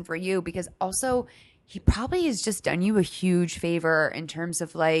person for you, because also he probably has just done you a huge favor in terms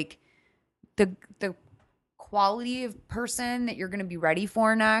of like the quality of person that you're going to be ready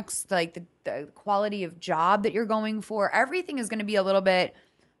for next, like the quality of job that you're going for. Everything is going to be a little bit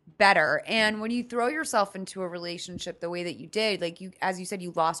better. And when you throw yourself into a relationship the way that you did, like you, as you said,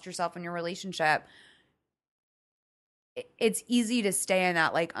 you lost yourself in your relationship, it's easy to stay in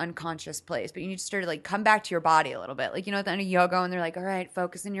that like unconscious place, but you need to start to like come back to your body a little bit. Like, you know, at the end of yoga, and they're like, all right,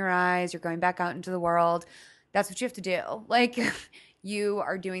 focus in your eyes, you're going back out into the world. That's what you have to do. Like, you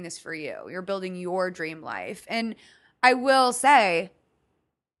are doing this for you. You're building your dream life. And I will say,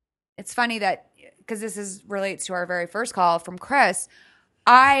 it's funny that, because this relates to our very first call from Chris,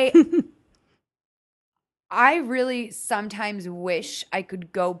 I really sometimes wish I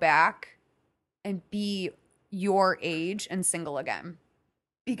could go back and be your age and single again,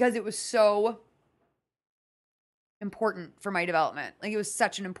 because it was so important for my development. Like, it was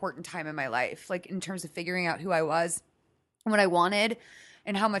such an important time in my life, like in terms of figuring out who I was and what I wanted,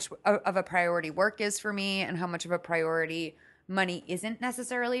 and how much of a priority work is for me, and how much of a priority money isn't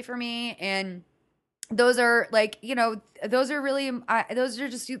necessarily for me. And those are like, you know, those are really, those are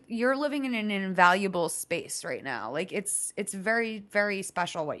just, you're living in an invaluable space right now. Like, it's very, very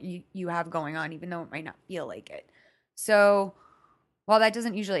special what you have going on, even though it might not feel like it. So while that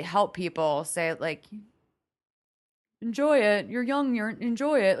doesn't usually help people, say like, enjoy it. You're young,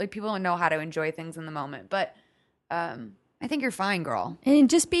 enjoy it. Like, people don't know how to enjoy things in the moment. But I think you're fine, girl. And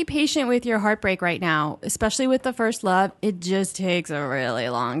just be patient with your heartbreak right now, especially with the first love. It just takes a really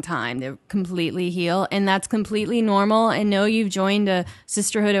long time to completely heal, and that's completely normal. And know you've joined a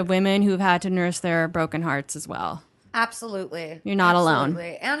sisterhood of women who've had to nurse their broken hearts as well. Absolutely. You're not alone.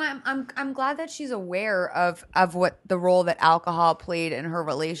 And I'm glad that she's aware of what the role that alcohol played in her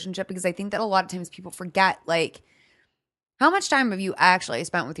relationship, because I think that a lot of times people forget, like, how much time have you actually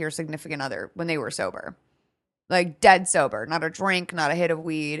spent with your significant other when they were sober? Like, dead sober, not a drink, not a hit of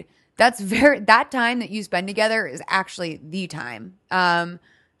weed. That time that you spend together is actually the time.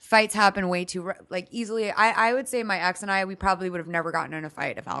 Fights happen way too easily. I would say my ex and I, we probably would have never gotten in a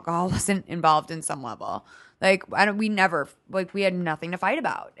fight if alcohol wasn't involved in some level. Like, we had nothing to fight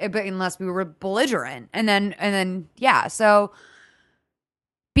about, but unless we were belligerent. And then yeah. So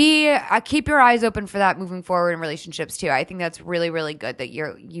keep your eyes open for that moving forward in relationships too. I think that's really, really good that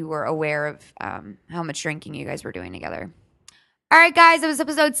you were aware of how much drinking you guys were doing together. All right, guys, it was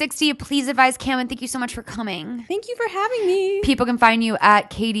episode 60. Please advise Cam, and thank you so much for coming. Thank you for having me. People can find you at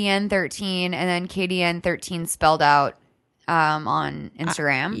KDN13, and then KDN13 spelled out on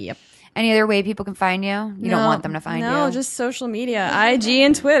Instagram. Yep. Any other way people can find you? You don't want them to find you? No, just social media, IG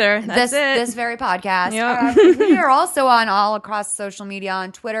and Twitter. That's it. This very podcast. Yep. We are also on all across social media,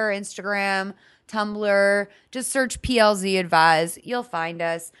 on Twitter, Instagram, Tumblr. Just search PLZ Advise. You'll find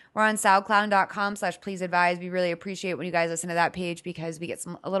us. We're on SoundCloud.com/Please Advise. We really appreciate when you guys listen to that page, because we get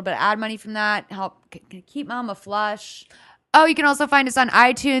a little bit of ad money from that. Help keep mama flush. Oh, you can also find us on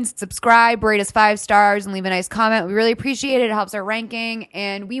iTunes. Subscribe, rate us 5 stars, and leave a nice comment. We really appreciate it. It helps our ranking,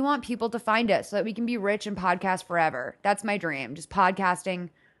 and we want people to find us so that we can be rich and podcast forever. That's my dream, just podcasting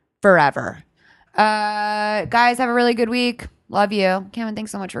forever. Guys, have a really good week. Love you. Cameron,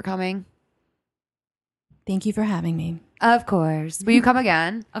 thanks so much for coming. Thank you for having me. Of course. Will you come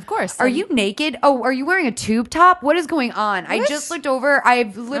again? Of course. Are you naked? Oh, are you wearing a tube top? What is going on? I just looked over.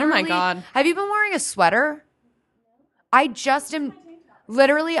 I've literally... Oh, my God. Have you been wearing a sweater? I am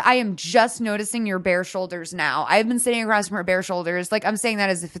just noticing your bare shoulders now. I've been sitting across from her bare shoulders. Like, I'm saying that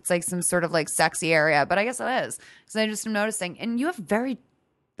as if it's like some sort of like sexy area, but I guess it is, because I just am noticing. And you have very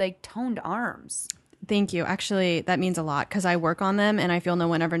like toned arms. Thank you. Actually, that means a lot because I work on them and I feel no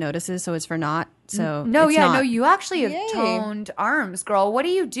one ever notices. So it's for naught. So no, it's yeah, not. no, you actually have toned arms, girl. What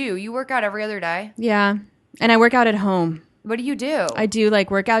do? You work out every other day? Yeah. And I work out at home. What do you do? I do like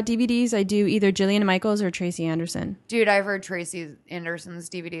workout DVDs. I do either Jillian Michaels or Tracy Anderson. Dude, I've heard Tracy Anderson's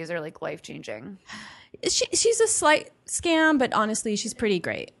DVDs are like life-changing. She's a slight scam, but honestly, she's pretty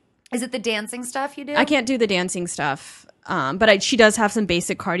great. Is it the dancing stuff you do? I can't do the dancing stuff, but she does have some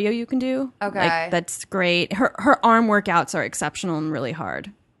basic cardio you can do. Okay. Like, that's great. Her arm workouts are exceptional and really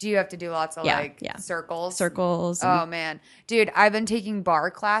hard. Do you have to do lots of circles? Circles. Oh, man. Dude, I've been taking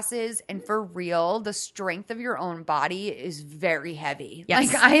bar classes, and for real, the strength of your own body is very heavy.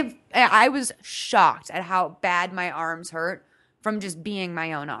 Yes. Like, I was shocked at how bad my arms hurt from just being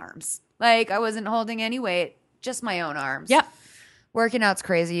my own arms. Like, I wasn't holding any weight, just my own arms. Yep. Working out's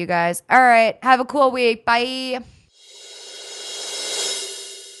crazy, you guys. All right. Have a cool week. Bye.